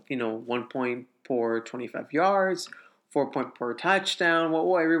 So, 1 point per 25 yards, 4 point per touchdown,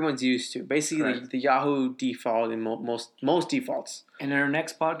 what everyone's used to. Basically, the Yahoo default in most defaults. And in our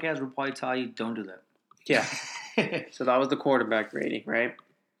next podcast, we'll probably tell you, don't do that. Yeah. So that was the quarterback rating, right?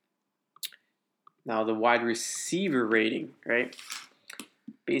 Now the wide receiver rating, right?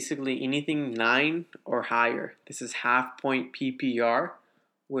 Basically anything 9 or higher. This is half point PPR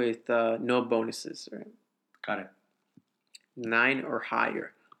with no bonuses, right? Got it. 9 or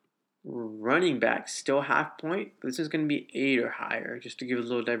higher. Running back, still half point. But this is going to be 8 or higher, just to give a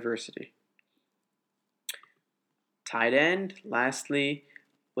little diversity. Tight end, lastly,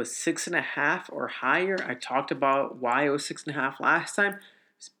 was 6.5 or higher. I talked about why it was 6.5 last time.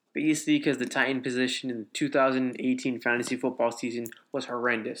 It's basically because the tight end position in the 2018 fantasy football season was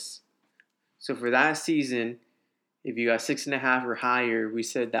horrendous. So for that season, if you got 6.5 or higher, we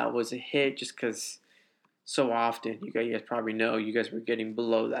said that was a hit just because so often, you guys probably know, you guys were getting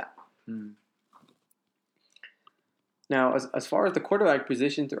below that. Now, as far as the quarterback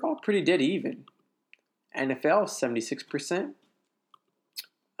positions, they're all pretty dead even. NFL, 76%.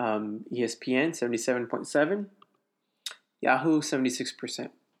 ESPN, 77.7%. Yahoo, 76%.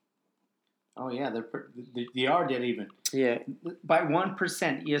 Oh, yeah, they are dead even. Yeah. By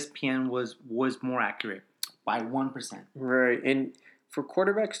 1%, ESPN was more accurate. By 1%. Right. And for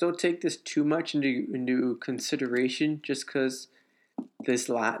quarterbacks, don't take this too much into consideration just because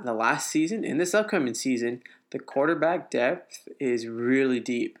the last season and this upcoming season, the quarterback depth is really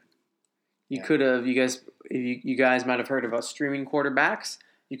deep. You guys might have heard about streaming quarterbacks.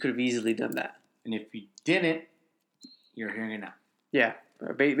 You could have easily done that. And if you didn't, you're hearing it now. Yeah.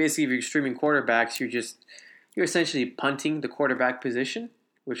 Basically, if you're streaming quarterbacks, you're essentially punting the quarterback position,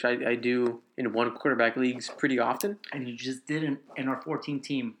 which I do in one quarterback leagues pretty often. And you just didn't in our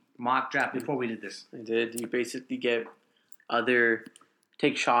 14-team mock draft before we did this. I did. You basically get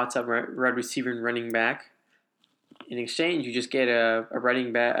take shots at wide receiver and running back. In exchange, you just get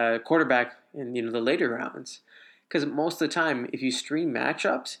a quarterback in the later rounds. Because most of the time, if you stream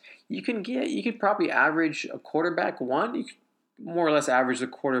matchups, you could probably average a quarterback 1. You could more or less average the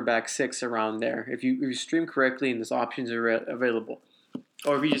quarterback 6 around there if you stream correctly and those options are available,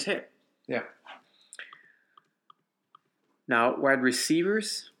 or if you just hit. Yeah. Now wide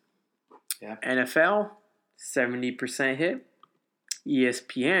receivers. Yeah. NFL 70% hit.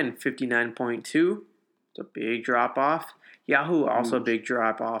 ESPN 59.2. It's a big drop off. Yahoo also a big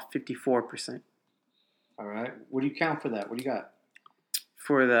drop off, 54%. All right. What do you count for that? What do you got?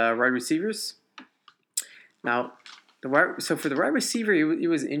 For the wide receivers? Now, for the wide receiver, it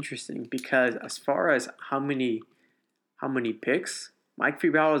was interesting because as far as how many picks, Mike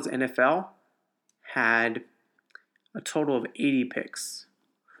Free-Ball's NFL had a total of 80 picks.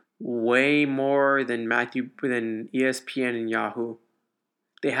 Way more than ESPN and Yahoo.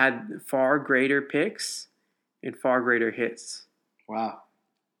 They had far greater picks and far greater hits. Wow.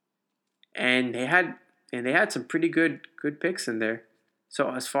 And they had some pretty good picks in there.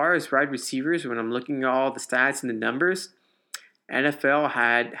 So as far as wide receivers, when I'm looking at all the stats and the numbers, NFL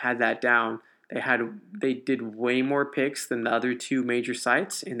had that down. They did way more picks than the other two major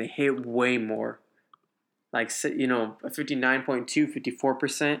sites, and they hit way more. Like a 59.2,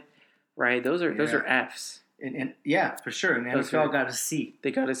 54%, right? Those are Fs. And yeah, for sure. And NFL got a C. They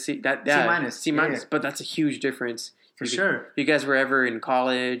got a C. That C minus. Yeah. But that's a huge difference. For sure. If you guys were ever in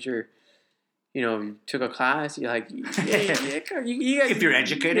college or you took a class, you're like, you guys, if you're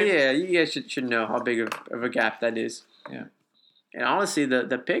educated, yeah, you guys should know how big of a gap that is. Yeah. And honestly,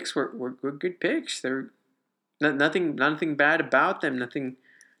 the picks were good picks. They're nothing bad about them.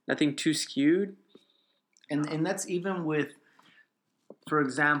 Nothing too skewed. And that's even with, for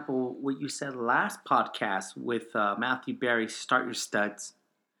example, what you said last podcast with Matthew Berry, Start Your Studs.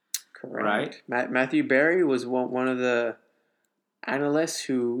 Correct. Right? Matthew Berry was one of the analysts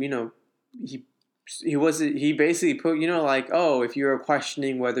who, he basically put, if you were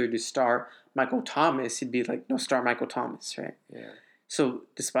questioning whether to start Michael Thomas, he'd be like, no, start Michael Thomas, right? Yeah. So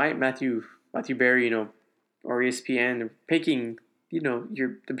despite Matthew Berry, or ESPN picking,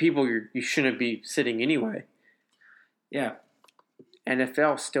 the people you shouldn't be sitting anyway. Yeah.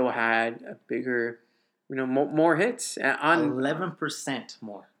 NFL still had a bigger, more hits. 11%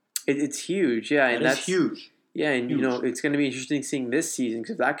 more. It's huge, yeah. That's huge. Yeah, and huge. It's going to be interesting seeing this season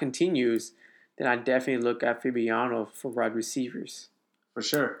because if that continues, then I definitely look at Fabiano for wide receivers. For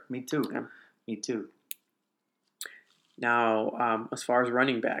sure. Me too. Yeah. Me too. Now, as far as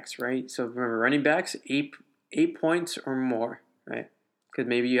running backs, right? So remember, running backs, 8 points or more, right? Because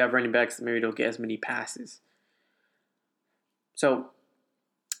maybe you have running backs that maybe don't get as many passes. So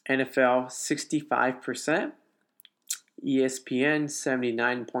NFL 65%, ESPN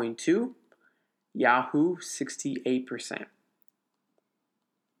 79.2, Yahoo 68%.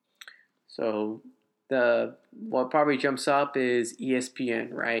 So what probably jumps up is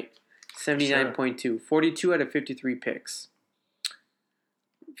ESPN, right? 79.2, 42 out of 53 picks.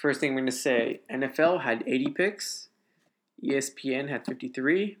 First thing I'm going to say, NFL had 80 picks, ESPN had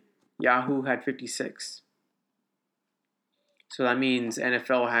 53, Yahoo had 56. So that means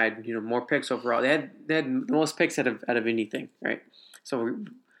NFL had more picks overall. They had the most picks out of anything, right? So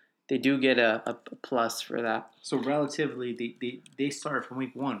they do get a plus for that. So relatively, they started from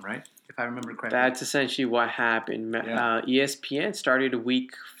week 1, right? If I remember correctly. That's essentially what happened. Yeah. ESPN started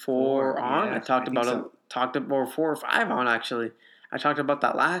week 4 on. Yeah, I talked about 4 or 5 on actually. I talked about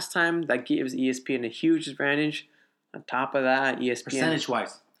that last time. That gives ESPN a huge advantage. On top of that, ESPN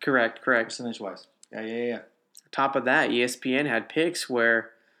percentage-wise. Correct. Percentage-wise. Yeah. Top of that, ESPN had picks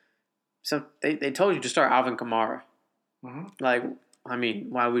where they told you to start Alvin Kamara. Mm-hmm. Like, I mean,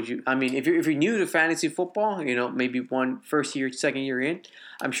 why would you? I mean, if you're new to fantasy football, maybe first year, second year in,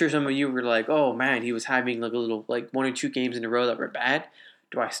 I'm sure some of you were like, oh man, he was having like a little 1 or 2 games in a row that were bad.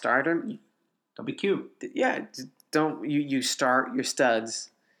 Do I start him? Don't be cute. Yeah, don't you start your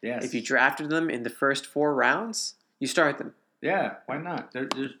studs. Yes. If you drafted them in the first 4 rounds, you start them. Yeah, why not?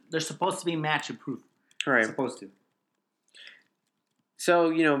 They're supposed to be match-proof. Right. Supposed to. So,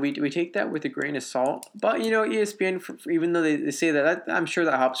 we take that with a grain of salt. But, ESPN, even though they say that, I'm sure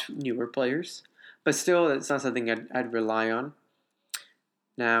that helps newer players. But still, it's not something I'd rely on.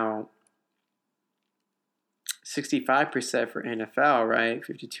 Now, 65% for NFL, right?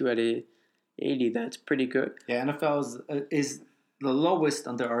 52 out of 80, that's pretty good. Yeah, NFL is the lowest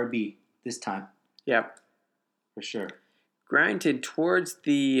under RB this time. Yeah. For sure. Granted, towards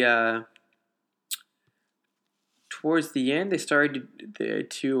the end, they started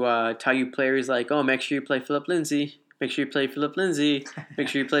to tell you players like, oh, make sure you play Philip Lindsay. Make sure you play Philip Lindsay. Make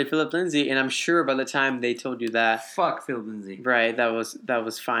sure you play Philip Lindsay. And I'm sure by the time they told you that, fuck Philip Lindsay. Right, that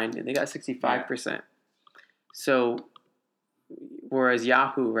was fine. And they got 65%. Yeah. So, whereas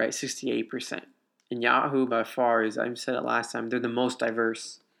Yahoo, right, 68%. And Yahoo, by far, I said it last time, they're the most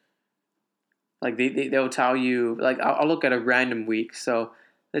diverse. Like, they'll tell you, like, I'll look at a random week. So,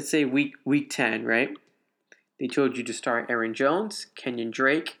 let's say week 10, right? They told you to start Aaron Jones, Kenyon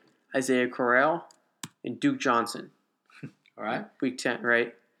Drake, Isaiah Correll, and Duke Johnson. All right. Week 10,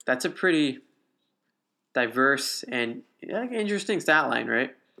 right? That's a pretty diverse and interesting stat line,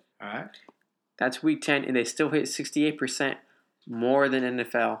 right? All right. That's week 10, and they still hit 68% more than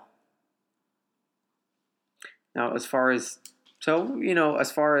NFL. Now, as far as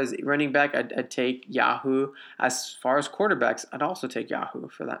running back, I'd take Yahoo. As far as quarterbacks, I'd also take Yahoo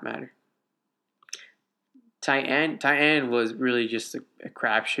for that matter. Tight end was really just a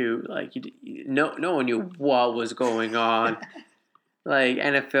crapshoot. Like no one knew what was going on. Like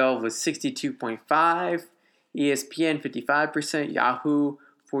NFL was 62.5, ESPN 55%, Yahoo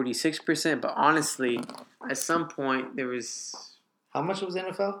 46%. But honestly, at some point there was how much was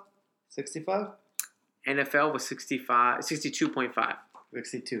NFL? 65. NFL was 62.5.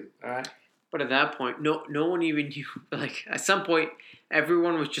 62. All right. But at that point, no one even knew. Like at some point,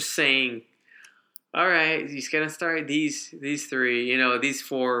 everyone was just saying, all right, he's going to start these 3, these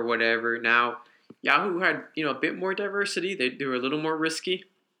 4, whatever. Now, Yahoo had, a bit more diversity. They were a little more risky.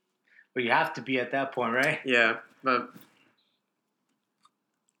 But you have to be at that point, right? Yeah, but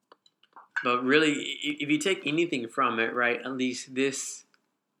really, if you take anything from it, right, at least this,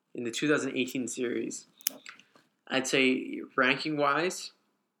 in the 2018 series, I'd say ranking-wise,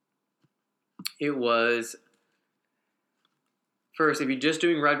 it was, first, if you're just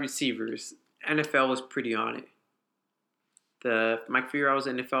doing wide receivers, NFL was pretty on it. The Mike Fiorella's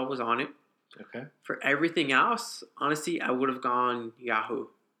NFL was on it. Okay. For everything else, honestly, I would have gone Yahoo.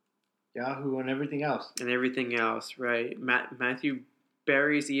 Yahoo and everything else. And everything else, right? Matthew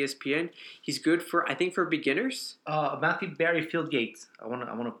Berry's ESPN. He's good for beginners. Matthew Berry, Field Gates. I want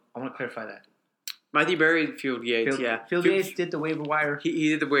to clarify that. Matthew Berry, Field Gates, yeah. Field Gates did the waiver wire. He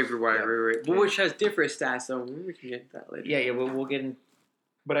did the waiver wire, right. But which has different stats, so we can get that later. Yeah, we'll get in.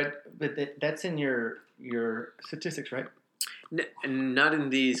 But that's in your statistics, right? Not in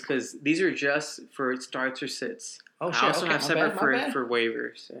these, because these are just for starts or sits. Oh, shit. I also have separate for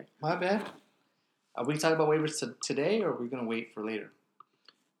waivers. So. My bad. Are we talking about waivers today, or are we going to wait for later?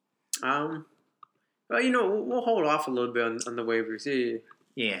 Well, we'll hold off a little bit on the waivers.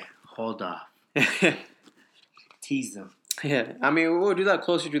 Yeah, hold off. Tease them. Yeah, I mean, we'll do that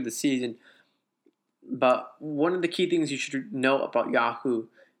closer to the season. But one of the key things you should know about Yahoo,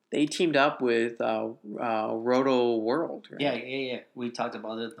 they teamed up with Roto World. Right? Yeah. We talked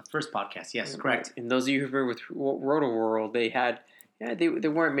about it in the first podcast. Yes, correct. And those of you who were with Roto World, they had they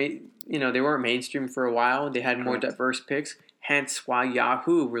weren't mainstream for a while. They had more diverse picks. Hence why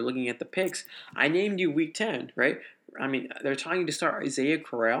Yahoo were looking at the picks. I named you Week 10, right? I mean, they're telling you to start Isaiah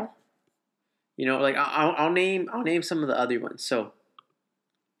Correll. Like I'll name some of the other ones. So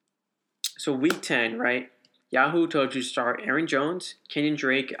Week 10, right? Yahoo told you to start Aaron Jones, Kenyon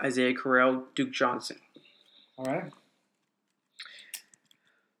Drake, Isaiah Correll, Duke Johnson. All right.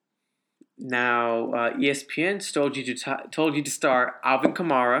 Now ESPN told you to start Alvin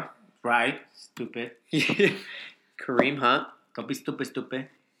Kamara. Right. Stupid. Kareem Hunt. Don't be stupid.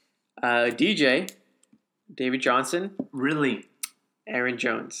 DJ, David Johnson. Really? Aaron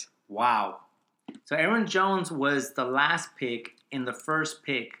Jones. Wow. So Aaron Jones was the last pick in the first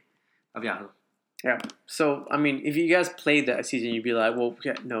pick of Yahoo. Yeah. So I mean, if you guys played that season, you'd be like, "Well,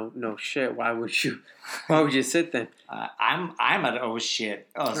 yeah, no shit. Why would you sit then?" I'm at oh shit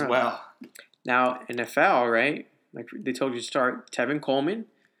as well. Now NFL, right? Like they told you to start Tevin Coleman,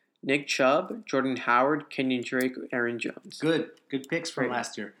 Nick Chubb, Jordan Howard, Kenyon Drake, Aaron Jones. Good picks from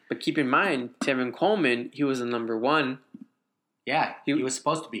last year. But keep in mind, Tevin Coleman, he was the number one. Yeah, he was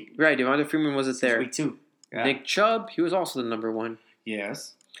supposed to be. Right, Devonta Freeman wasn't there. Week 2. Yeah. Nick Chubb, he was also the number one.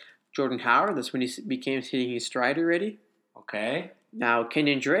 Yes. Jordan Howard, that's when he became hitting his stride already. Okay. Now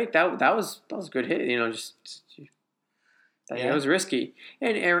Kenyon Drake, that was a good hit. It was risky.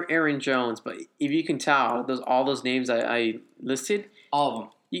 And Aaron Jones, but if you can tell, all those names I listed, all of them,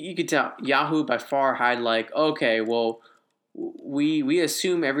 you could tell Yahoo by far had like, okay, well, we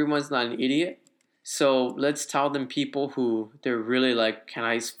assume everyone's not an idiot. So let's tell them people who they're really like, can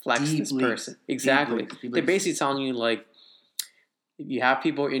I flex this person? Exactly. They're basically telling you like, if you have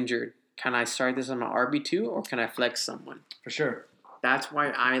people injured, can I start this on my RB2 or can I flex someone? For sure. That's why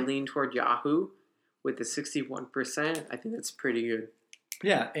I lean toward Yahoo with the 61%. I think that's pretty good.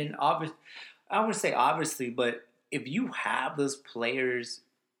 Yeah, and I would say obviously, but if you have those players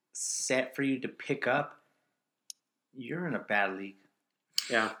set for you to pick up, you're in a bad league.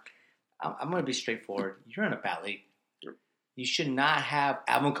 Yeah. I'm going to be straightforward. You're in a bad league. You should not have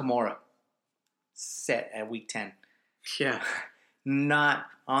Alvin Kamara set at week 10. Yeah. Not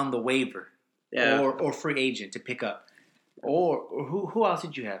on the waiver or free agent to pick up. Or who else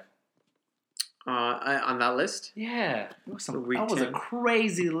did you have? On that list? Yeah. That was a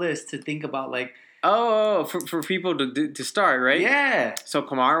crazy list to think about. Like, for people to start, right? Yeah. So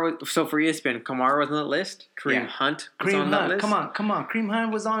for ESPN, Kamara was on that list. Kareem Hunt was on that list. Come on. Kareem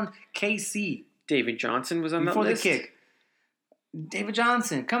Hunt was on KC. David Johnson was on that list. Before the kick. David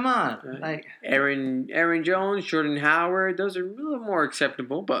Johnson, come on. Like Aaron Jones, Jordan Howard, those are a little more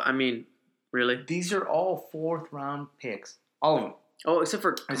acceptable, but I mean, really? These are all 4th round picks. All of them. Oh, except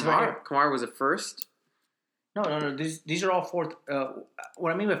for Kamara. Kamara was a first? No. These are all 4th.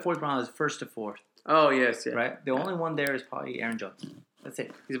 What I mean by 4th round is 1st to 4th. Oh, yes, yeah. Right? The only one there is probably Aaron Jones. That's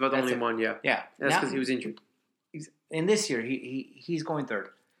it. He's about the only one, yeah. Yeah. That's because he was injured. In this year, he's going 3rd.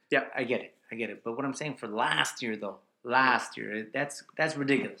 Yeah. I get it. But what I'm saying for last year, though, that's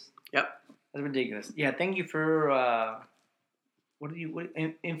ridiculous. Yep. That's ridiculous. Yeah, thank you for, what do you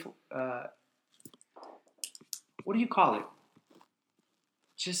call it?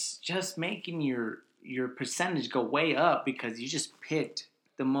 Just making your percentage go way up because you just picked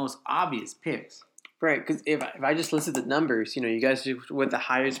the most obvious picks. Right, because if I just listed the numbers, you guys with the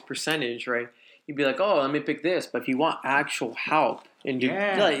highest percentage, right? You'd be like, oh, let me pick this. But if you want actual help and Don,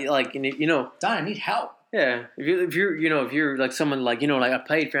 I need help. Yeah, if you're like someone like like I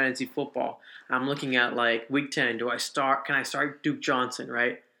played fantasy football, I'm looking at like week 10. Can I start Duke Johnson?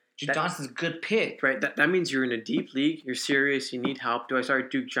 Right. Johnson's a good pick. Right. That means you're in a deep league. You're serious. You need help. Do I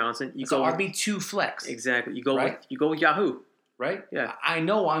start Duke Johnson? You go RB2 flex. Exactly. You go with Yahoo. Right? Yeah. I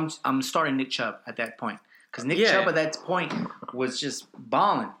know I'm starting Nick Chubb at that point. Because Nick Chubb at that point was just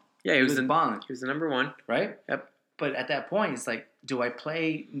balling. Yeah, he was balling. He was the number one. Right? Yep. But at that point, it's like, do I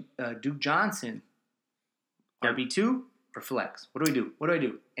play Duke Johnson RB2 or flex? What do I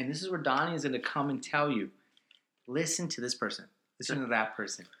do? And this is where Donnie is going to come and tell you, listen to this person. Listen to that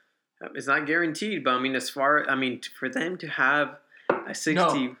person. It's not guaranteed, but I mean, for them to have a 60...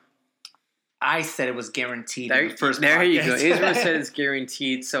 No. I said it was guaranteed. There you go. Israel said it's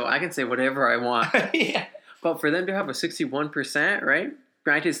guaranteed, so I can say whatever I want. Yeah. But for them to have a 61%, right?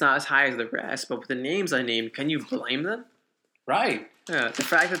 Granted, it's not as high as the rest, but with the names I named, can you blame them? Right. Yeah. The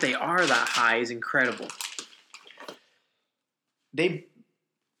fact that they are that high is incredible. At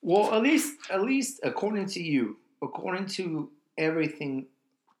least according to you, according to everything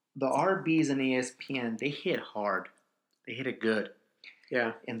the RBs and ESPN, they hit hard. They hit it good.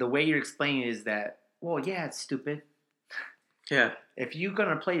 Yeah. And the way you're explaining it is that, well, yeah, it's stupid. Yeah. If you're going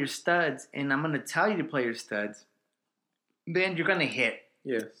to play your studs and I'm going to tell you to play your studs, then you're going to hit.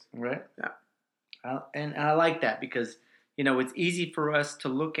 Yes. Right? Yeah. And I like that because, you know, it's easy for us to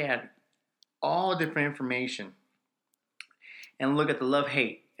look at all different information and look at the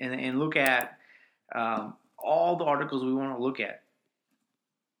love-hate and look at all the articles we want to look at.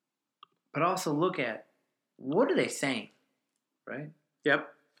 But also look at what are they saying, right? Yep.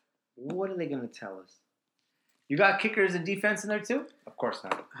 What are they going to tell us? You got kickers and defense in there too? Of course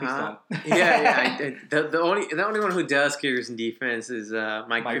not. Please don't. Yeah. The only one who does kickers and defense is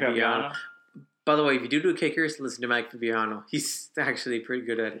Mike Fabiano. By the way, if you do kickers, listen to Mike Fabiano. He's actually pretty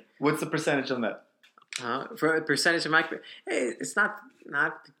good at it. What's the percentage on that? For a percentage of Mike, it's not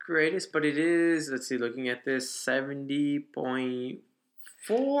the greatest, but it is. Let's see, looking at this,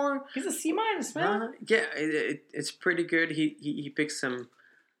 70.4. He's a C minus, man. Yeah, it's pretty good. He picks some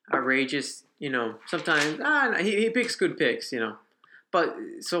outrageous, sometimes he picks good picks, but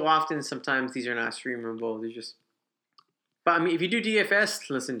so often sometimes these are not streamable. They're just. But I mean, if you do DFS,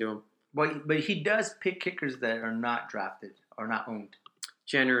 listen to him. But he does pick kickers that are not drafted or not owned.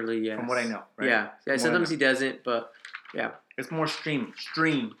 Generally, yes. From what I know, right? Yeah. Sometimes he doesn't, but yeah, it's more stream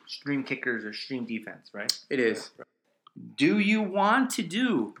kickers or stream defense, right? It is. Do you want to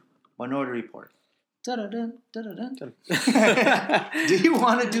do Minority Report? Do you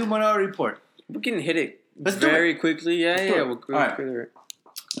want to do Minority Report? We can hit it Let's very quickly. Yeah. We'll go right. through it.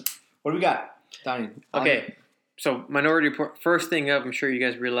 What do we got, Donnie? Okay. So, Minority Report, first thing up, I'm sure you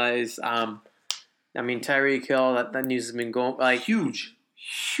guys realize, Tyreek Hill, that news has been going, like... Huge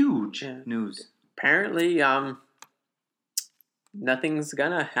news. Apparently, nothing's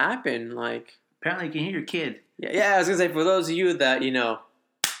gonna happen, like... Apparently you can hear your kid. Yeah, I was gonna say, for those of you that,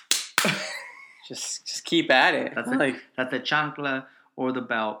 just keep at it. That's the chancla or the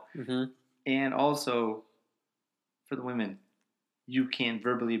belt. Mm-hmm. And also, for the women, you can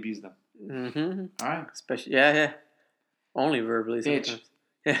verbally abuse them. Mm-hmm. All right. Especially, yeah. Only verbally sometimes. Bitch.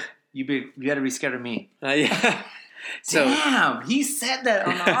 Yeah. You gotta be scared of me. Yeah. So, damn, he said that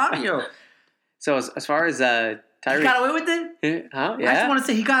on the audio. So as far as Tyreek, he got away with it? Huh? Yeah. I just want to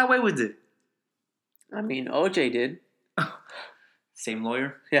say he got away with it. I mean, OJ did. Same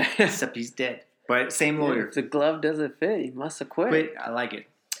lawyer. Yeah. Except he's dead. But same lawyer. If the glove doesn't fit, he must have quit. I like it.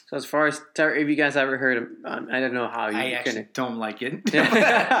 So as far as if you guys ever heard him, I don't know how you. I actually don't like it.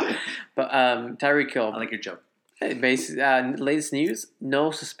 But Tyreek Hill. I like your joke. Latest news: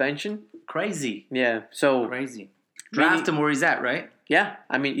 no suspension. Crazy. Yeah. So crazy. Draft him where he's at, right? Yeah.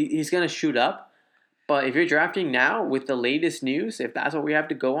 I mean, he's gonna shoot up. But if you're drafting now with the latest news, if that's what we have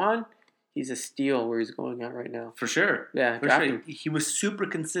to go on, he's a steal where he's going at right now. For sure. Yeah. For sure. He was super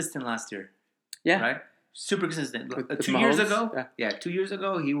consistent last year. Yeah. Right. Super consistent. With 2 years ago. Yeah. 2 years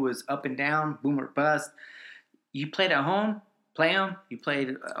ago, he was up and down, boom or bust. You played at home, play him. You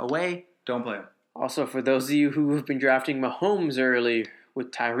played away, don't play him. Also, for those of you who have been drafting Mahomes early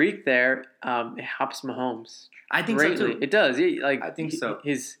with Tyreek there, it helps Mahomes. I think greatly. so too. It does. I think so.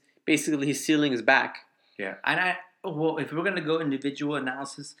 His ceiling is back. Yeah. And if we're gonna go individual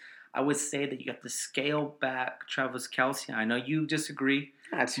analysis, I would say that you have to scale back Travis Kelce. I know you disagree.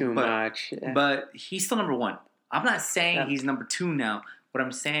 Not too much. Yeah. But he's still number one. I'm not saying he's number two now. What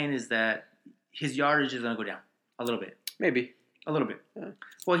I'm saying is that his yardage is going to go down a little bit. Maybe. A little bit. Yeah.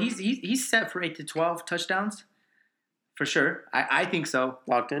 Well, he's set for 8 to 12 touchdowns. For sure. I think so.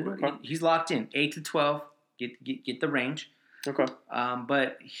 Locked in? Okay. He's locked in. 8 to 12. Get the range. Okay.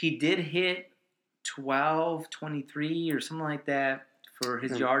 But he did hit 12, 23 or something like that for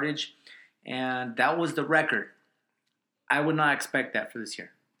his yardage. And that was the record. I would not expect that for this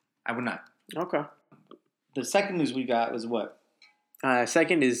year. I would not. Okay. The second news we got was what?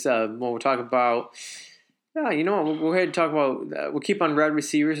 Second is when we're talking about. Yeah, you know what? We'll go ahead and talk about. We'll keep on red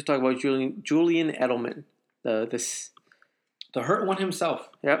receivers. We'll talk about Julian Edelman. The hurt one himself.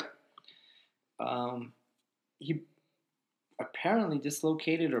 Yep. He apparently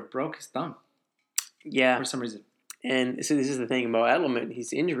dislocated or broke his thumb. Yeah. For some reason. And so this is the thing about Edelman.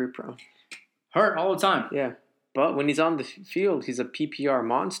 He's injury prone. Hurt all the time. Yeah. But when he's on the field, he's a PPR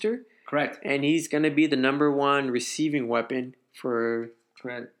monster. Correct. And he's going to be the number one receiving weapon for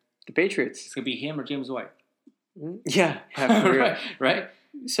the Patriots. It's going to be him or James White. Yeah. Right?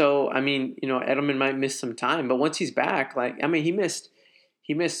 So, I mean, Edelman might miss some time. But once he's back, he missed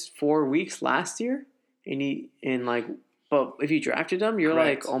 4 weeks last year. But if you drafted him, you're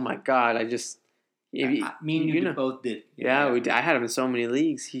Correct. like, oh my God, me and you both did. Yeah, I had him in so many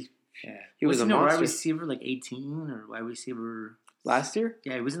leagues. He was a monster. Wide receiver 18 or wide receiver last year.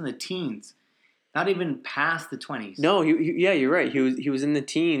 Yeah, he was in the teens, not even past the 20s. No, yeah, you're right. He was in the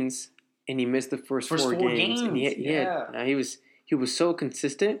teens, and he missed the first four games. And he was so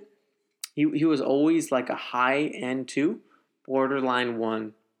consistent. He was always like a high end 2, borderline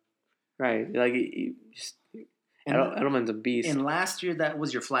 1. Right, like Edelman's a beast. And last year, that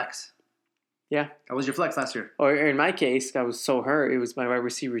was your flex. Yeah, that was your flex last year. Or in my case, I was so hurt. It was my wide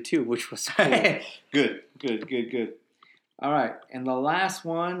receiver 2, which was cool. Good. All right, and the last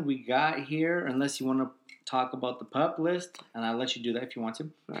one we got here, unless you want to talk about the pup list, and I'll let you do that if you want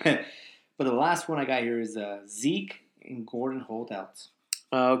to. Right. But the last one I got here is Zeke and Gordon holdouts.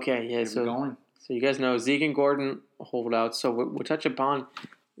 Okay, yeah. So you guys know Zeke and Gordon holdouts. So we'll touch upon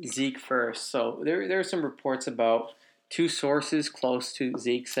Zeke first. So there are some reports about 2 sources close to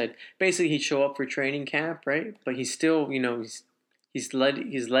Zeke said basically he'd show up for training camp, right? But he's still, he's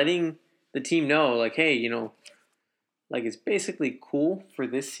letting the team know, like, hey, like it's basically cool for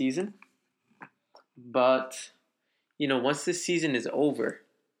this season. But, once this season is over,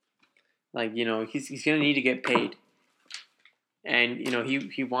 like, he's gonna need to get paid. And,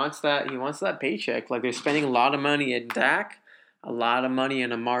 he wants that paycheck. Like they're spending a lot of money at Dak, a lot of money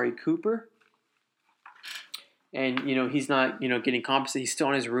on Amari Cooper. And, he's not, getting compensated. He's still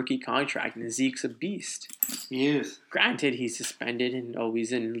on his rookie contract, and Zeke's a beast. He is. Granted, he's suspended and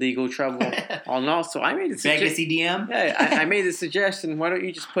he's in legal trouble. All in all, so I made a suggestion. Vegas EDM? Yeah, I made the suggestion, why don't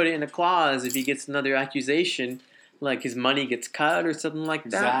you just put it in a clause if he gets another accusation, like his money gets cut or something like that?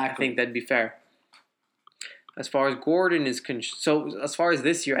 Exactly. I think that'd be fair. As far as Gordon is so as far as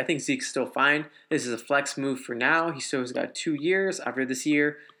this year, I think Zeke's still fine. This is a flex move for now. He still has got 2 years. After this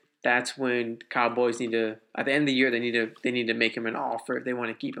year, that's when Cowboys need to, at the end of the year, they need to make him an offer if they want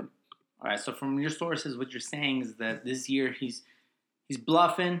to keep him. All right. So from your sources, what you're saying is that this year he's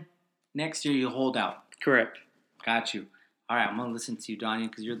bluffing. Next year you hold out. Correct. Got you. All right. I'm gonna listen to you, Donnie,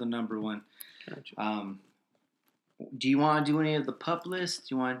 because you're the number one. Gotcha. Do you want to do any of the pup list?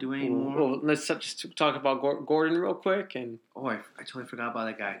 Do you want to do any more? Well, let's just talk about Gordon real quick. And I totally forgot about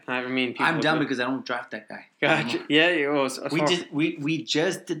that guy. I mean, I'm dumb because I don't draft that guy. Gotcha. Yeah. We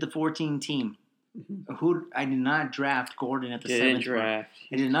just did the 14 team. Mm-hmm. I did not draft Gordon at the 7th draft.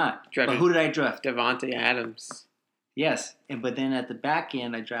 I did not. But who did I draft? Davante Adams. Yes, but then at the back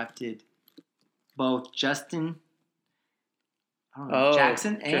end, I drafted both Jackson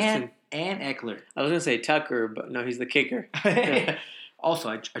and Eckler. I was going to say Tucker, but no, he's the kicker. Also,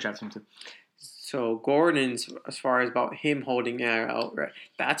 I drafted him too. So Gordon's, as far as about him holding out, right,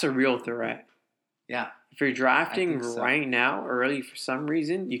 that's a real threat. Yeah. If you're drafting right now early for some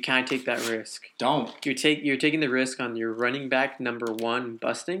reason, you can't take that risk. Don't. You're taking the risk on your running back number 1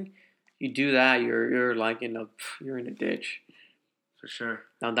 busting. You do that, you're in a ditch. For sure.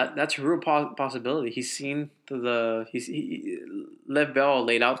 Now that's a real possibility. He's seen Lev Bell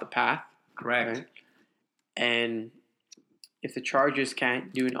laid out the path. Correct. Right? And if the Chargers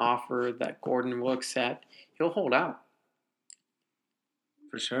can't do an offer that Gordon will accept, he'll hold out.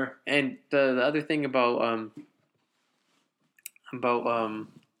 For sure. And the other thing about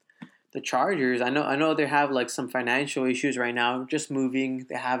the Chargers, I know they have like some financial issues right now. Just moving,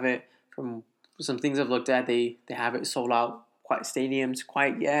 they have it from some things I've looked at. They have it sold out. Stadiums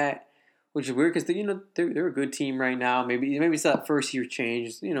quite yet, which is weird because they're a good team right now. Maybe it's that first year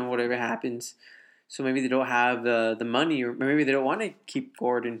change, whatever happens. So maybe they don't have the money, or maybe they don't want to keep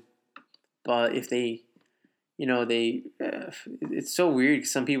Gordon. But if they, it's so weird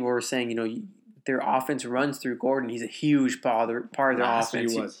because some people are saying, their offense runs through Gordon. He's a huge part of their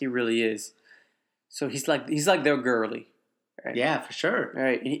offense. He really is. So he's like their Gurley. Right? Yeah, for sure.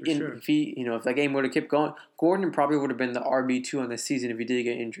 Right. If if that game would have kept going, Gordon probably would have been the RB2 on the season if he did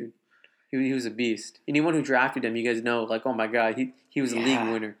get injured. He was a beast. Anyone who drafted him, you guys know, like, oh my God, he was a league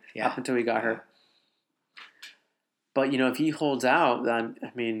winner up until he got hurt. But if he holds out, I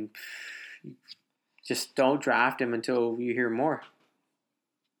mean, just don't draft him until you hear more.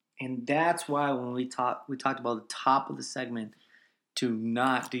 And that's why when we talked about the top of the segment to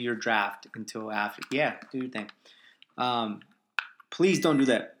not do your draft until after. Yeah, do your thing. Please don't do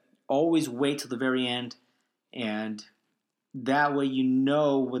that. Always wait till the very end, and that way you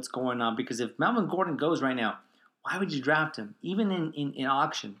know what's going on. Because if Melvin Gordon goes right now, why would you draft him? Even in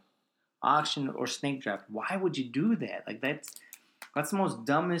auction or snake draft, why would you do that? Like that's the most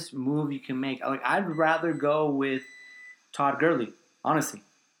dumbest move you can make. Like I'd rather go with Todd Gurley, honestly.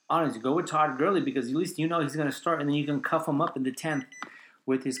 Go with Todd Gurley because at least he's going to start, and then you can cuff him up in the 10th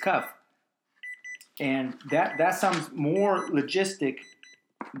with his cuff. And that sounds more logistic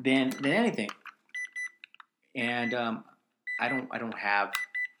than anything. And I don't have.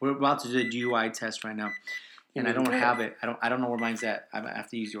 We're about to do a DUI test right now, and I don't have it. I don't know where mine's at. I have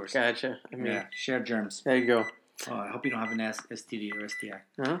to use yours. Gotcha. I mean, Yeah, share germs. there you go. Oh, I hope you don't have an STD or STI.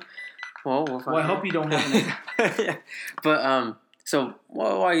 Huh? Well, we'll find Well, I out. hope you don't have an. Yeah. But so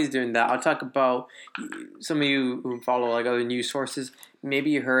while he's doing that, I'll talk about some of you who follow like other news sources.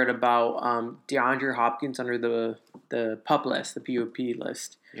 Maybe you heard about DeAndre Hopkins under the PUP list, the PUP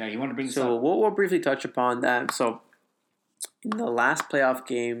list. Yeah, you want to bring this So up? we'll briefly touch upon that. So in the last playoff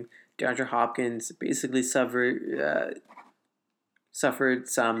game, DeAndre Hopkins basically suffered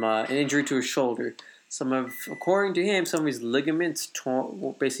some an injury to his shoulder. According to him, some of his ligaments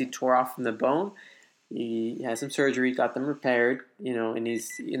basically tore off from the bone. He had some surgery, got them repaired, and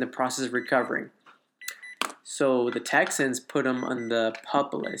he's in the process of recovering. So the Texans put him on the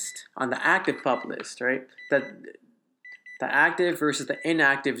PUP list, on the active PUP list, right? The active versus the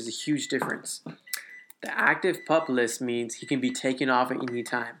inactive is a huge difference. The active PUP list means he can be taken off at any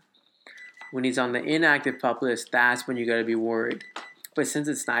time. When he's on the inactive PUP list, that's when you got to be worried. But since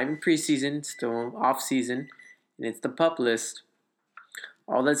it's not even preseason, it's still off season, and it's the PUP list,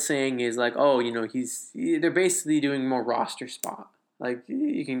 all that's saying is like, they're basically doing more roster spot. Like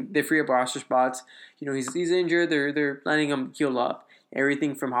they free up roster spots. He's injured. They're letting him heal up.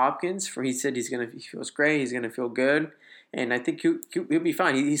 Everything from Hopkins, he said he feels great. He's gonna feel good, and I think he'll be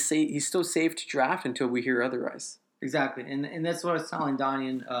fine. He's still safe to draft until we hear otherwise. Exactly, and that's what I was telling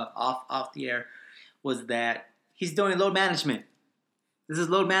Donnie off the air, was that he's doing load management. This is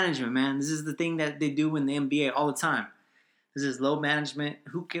load management, man. This is the thing that they do in the NBA all the time. This is load management.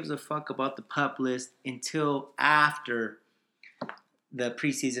 Who gives a fuck about the PUP list until after the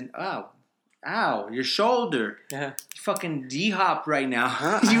preseason? Ow, your shoulder. Yeah. You fucking D-hop right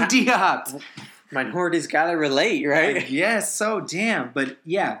now. You D-hopped. Minorities gotta relate, right? Yes, so damn. But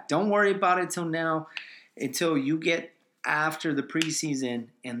yeah, don't worry about it till now, until you get after the preseason,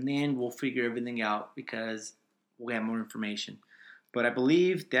 and then we'll figure everything out because we'll have more information. But I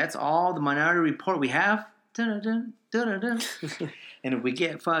believe that's all the Minority Report we have. Dun-dun-dun, dun-dun-dun. And if we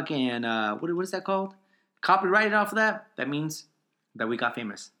get fucking, what is that called? Copyrighted off of that, that means that we got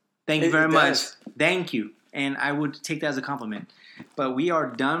famous. Thank you very much. Thank you. And I would take that as a compliment. But we are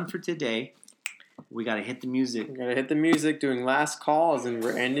done for today. We got to hit the music. We gotta hit the music, doing last calls, and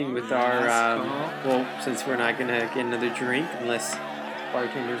we're ending with our, since we're not gonna get another drink unless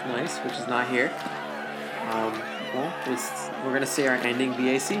bartender's nice, which is not here, we're gonna say our ending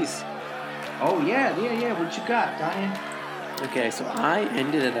VACs. Oh, yeah. What you got, Diane? Okay, so I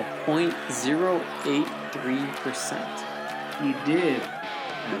ended at a 0.083%. You did.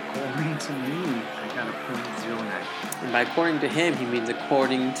 And according to me, I got a 0.09. And by according to him, he means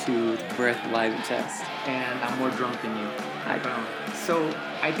according to the breathalyzer test. And I'm more drunk than you. I found. So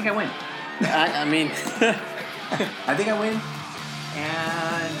I think I win. I mean, I think I win,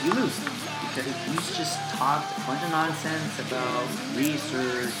 and you lose. Because you just talked a bunch of nonsense about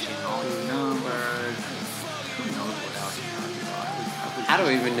research and all these numbers. Who knows what else you're talking about? I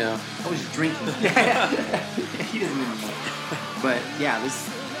don't even know. I was just drinking. He doesn't even know. But yeah,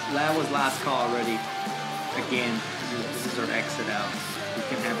 that was last call already. Again, this is our exit out. We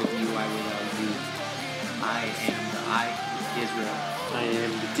can have a DUI without you. I am the I, Israel. I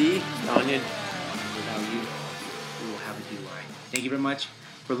am the D, the onion. Without you, we will have a DUI. Thank you very much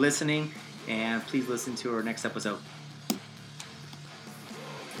for listening, and please listen to our next episode.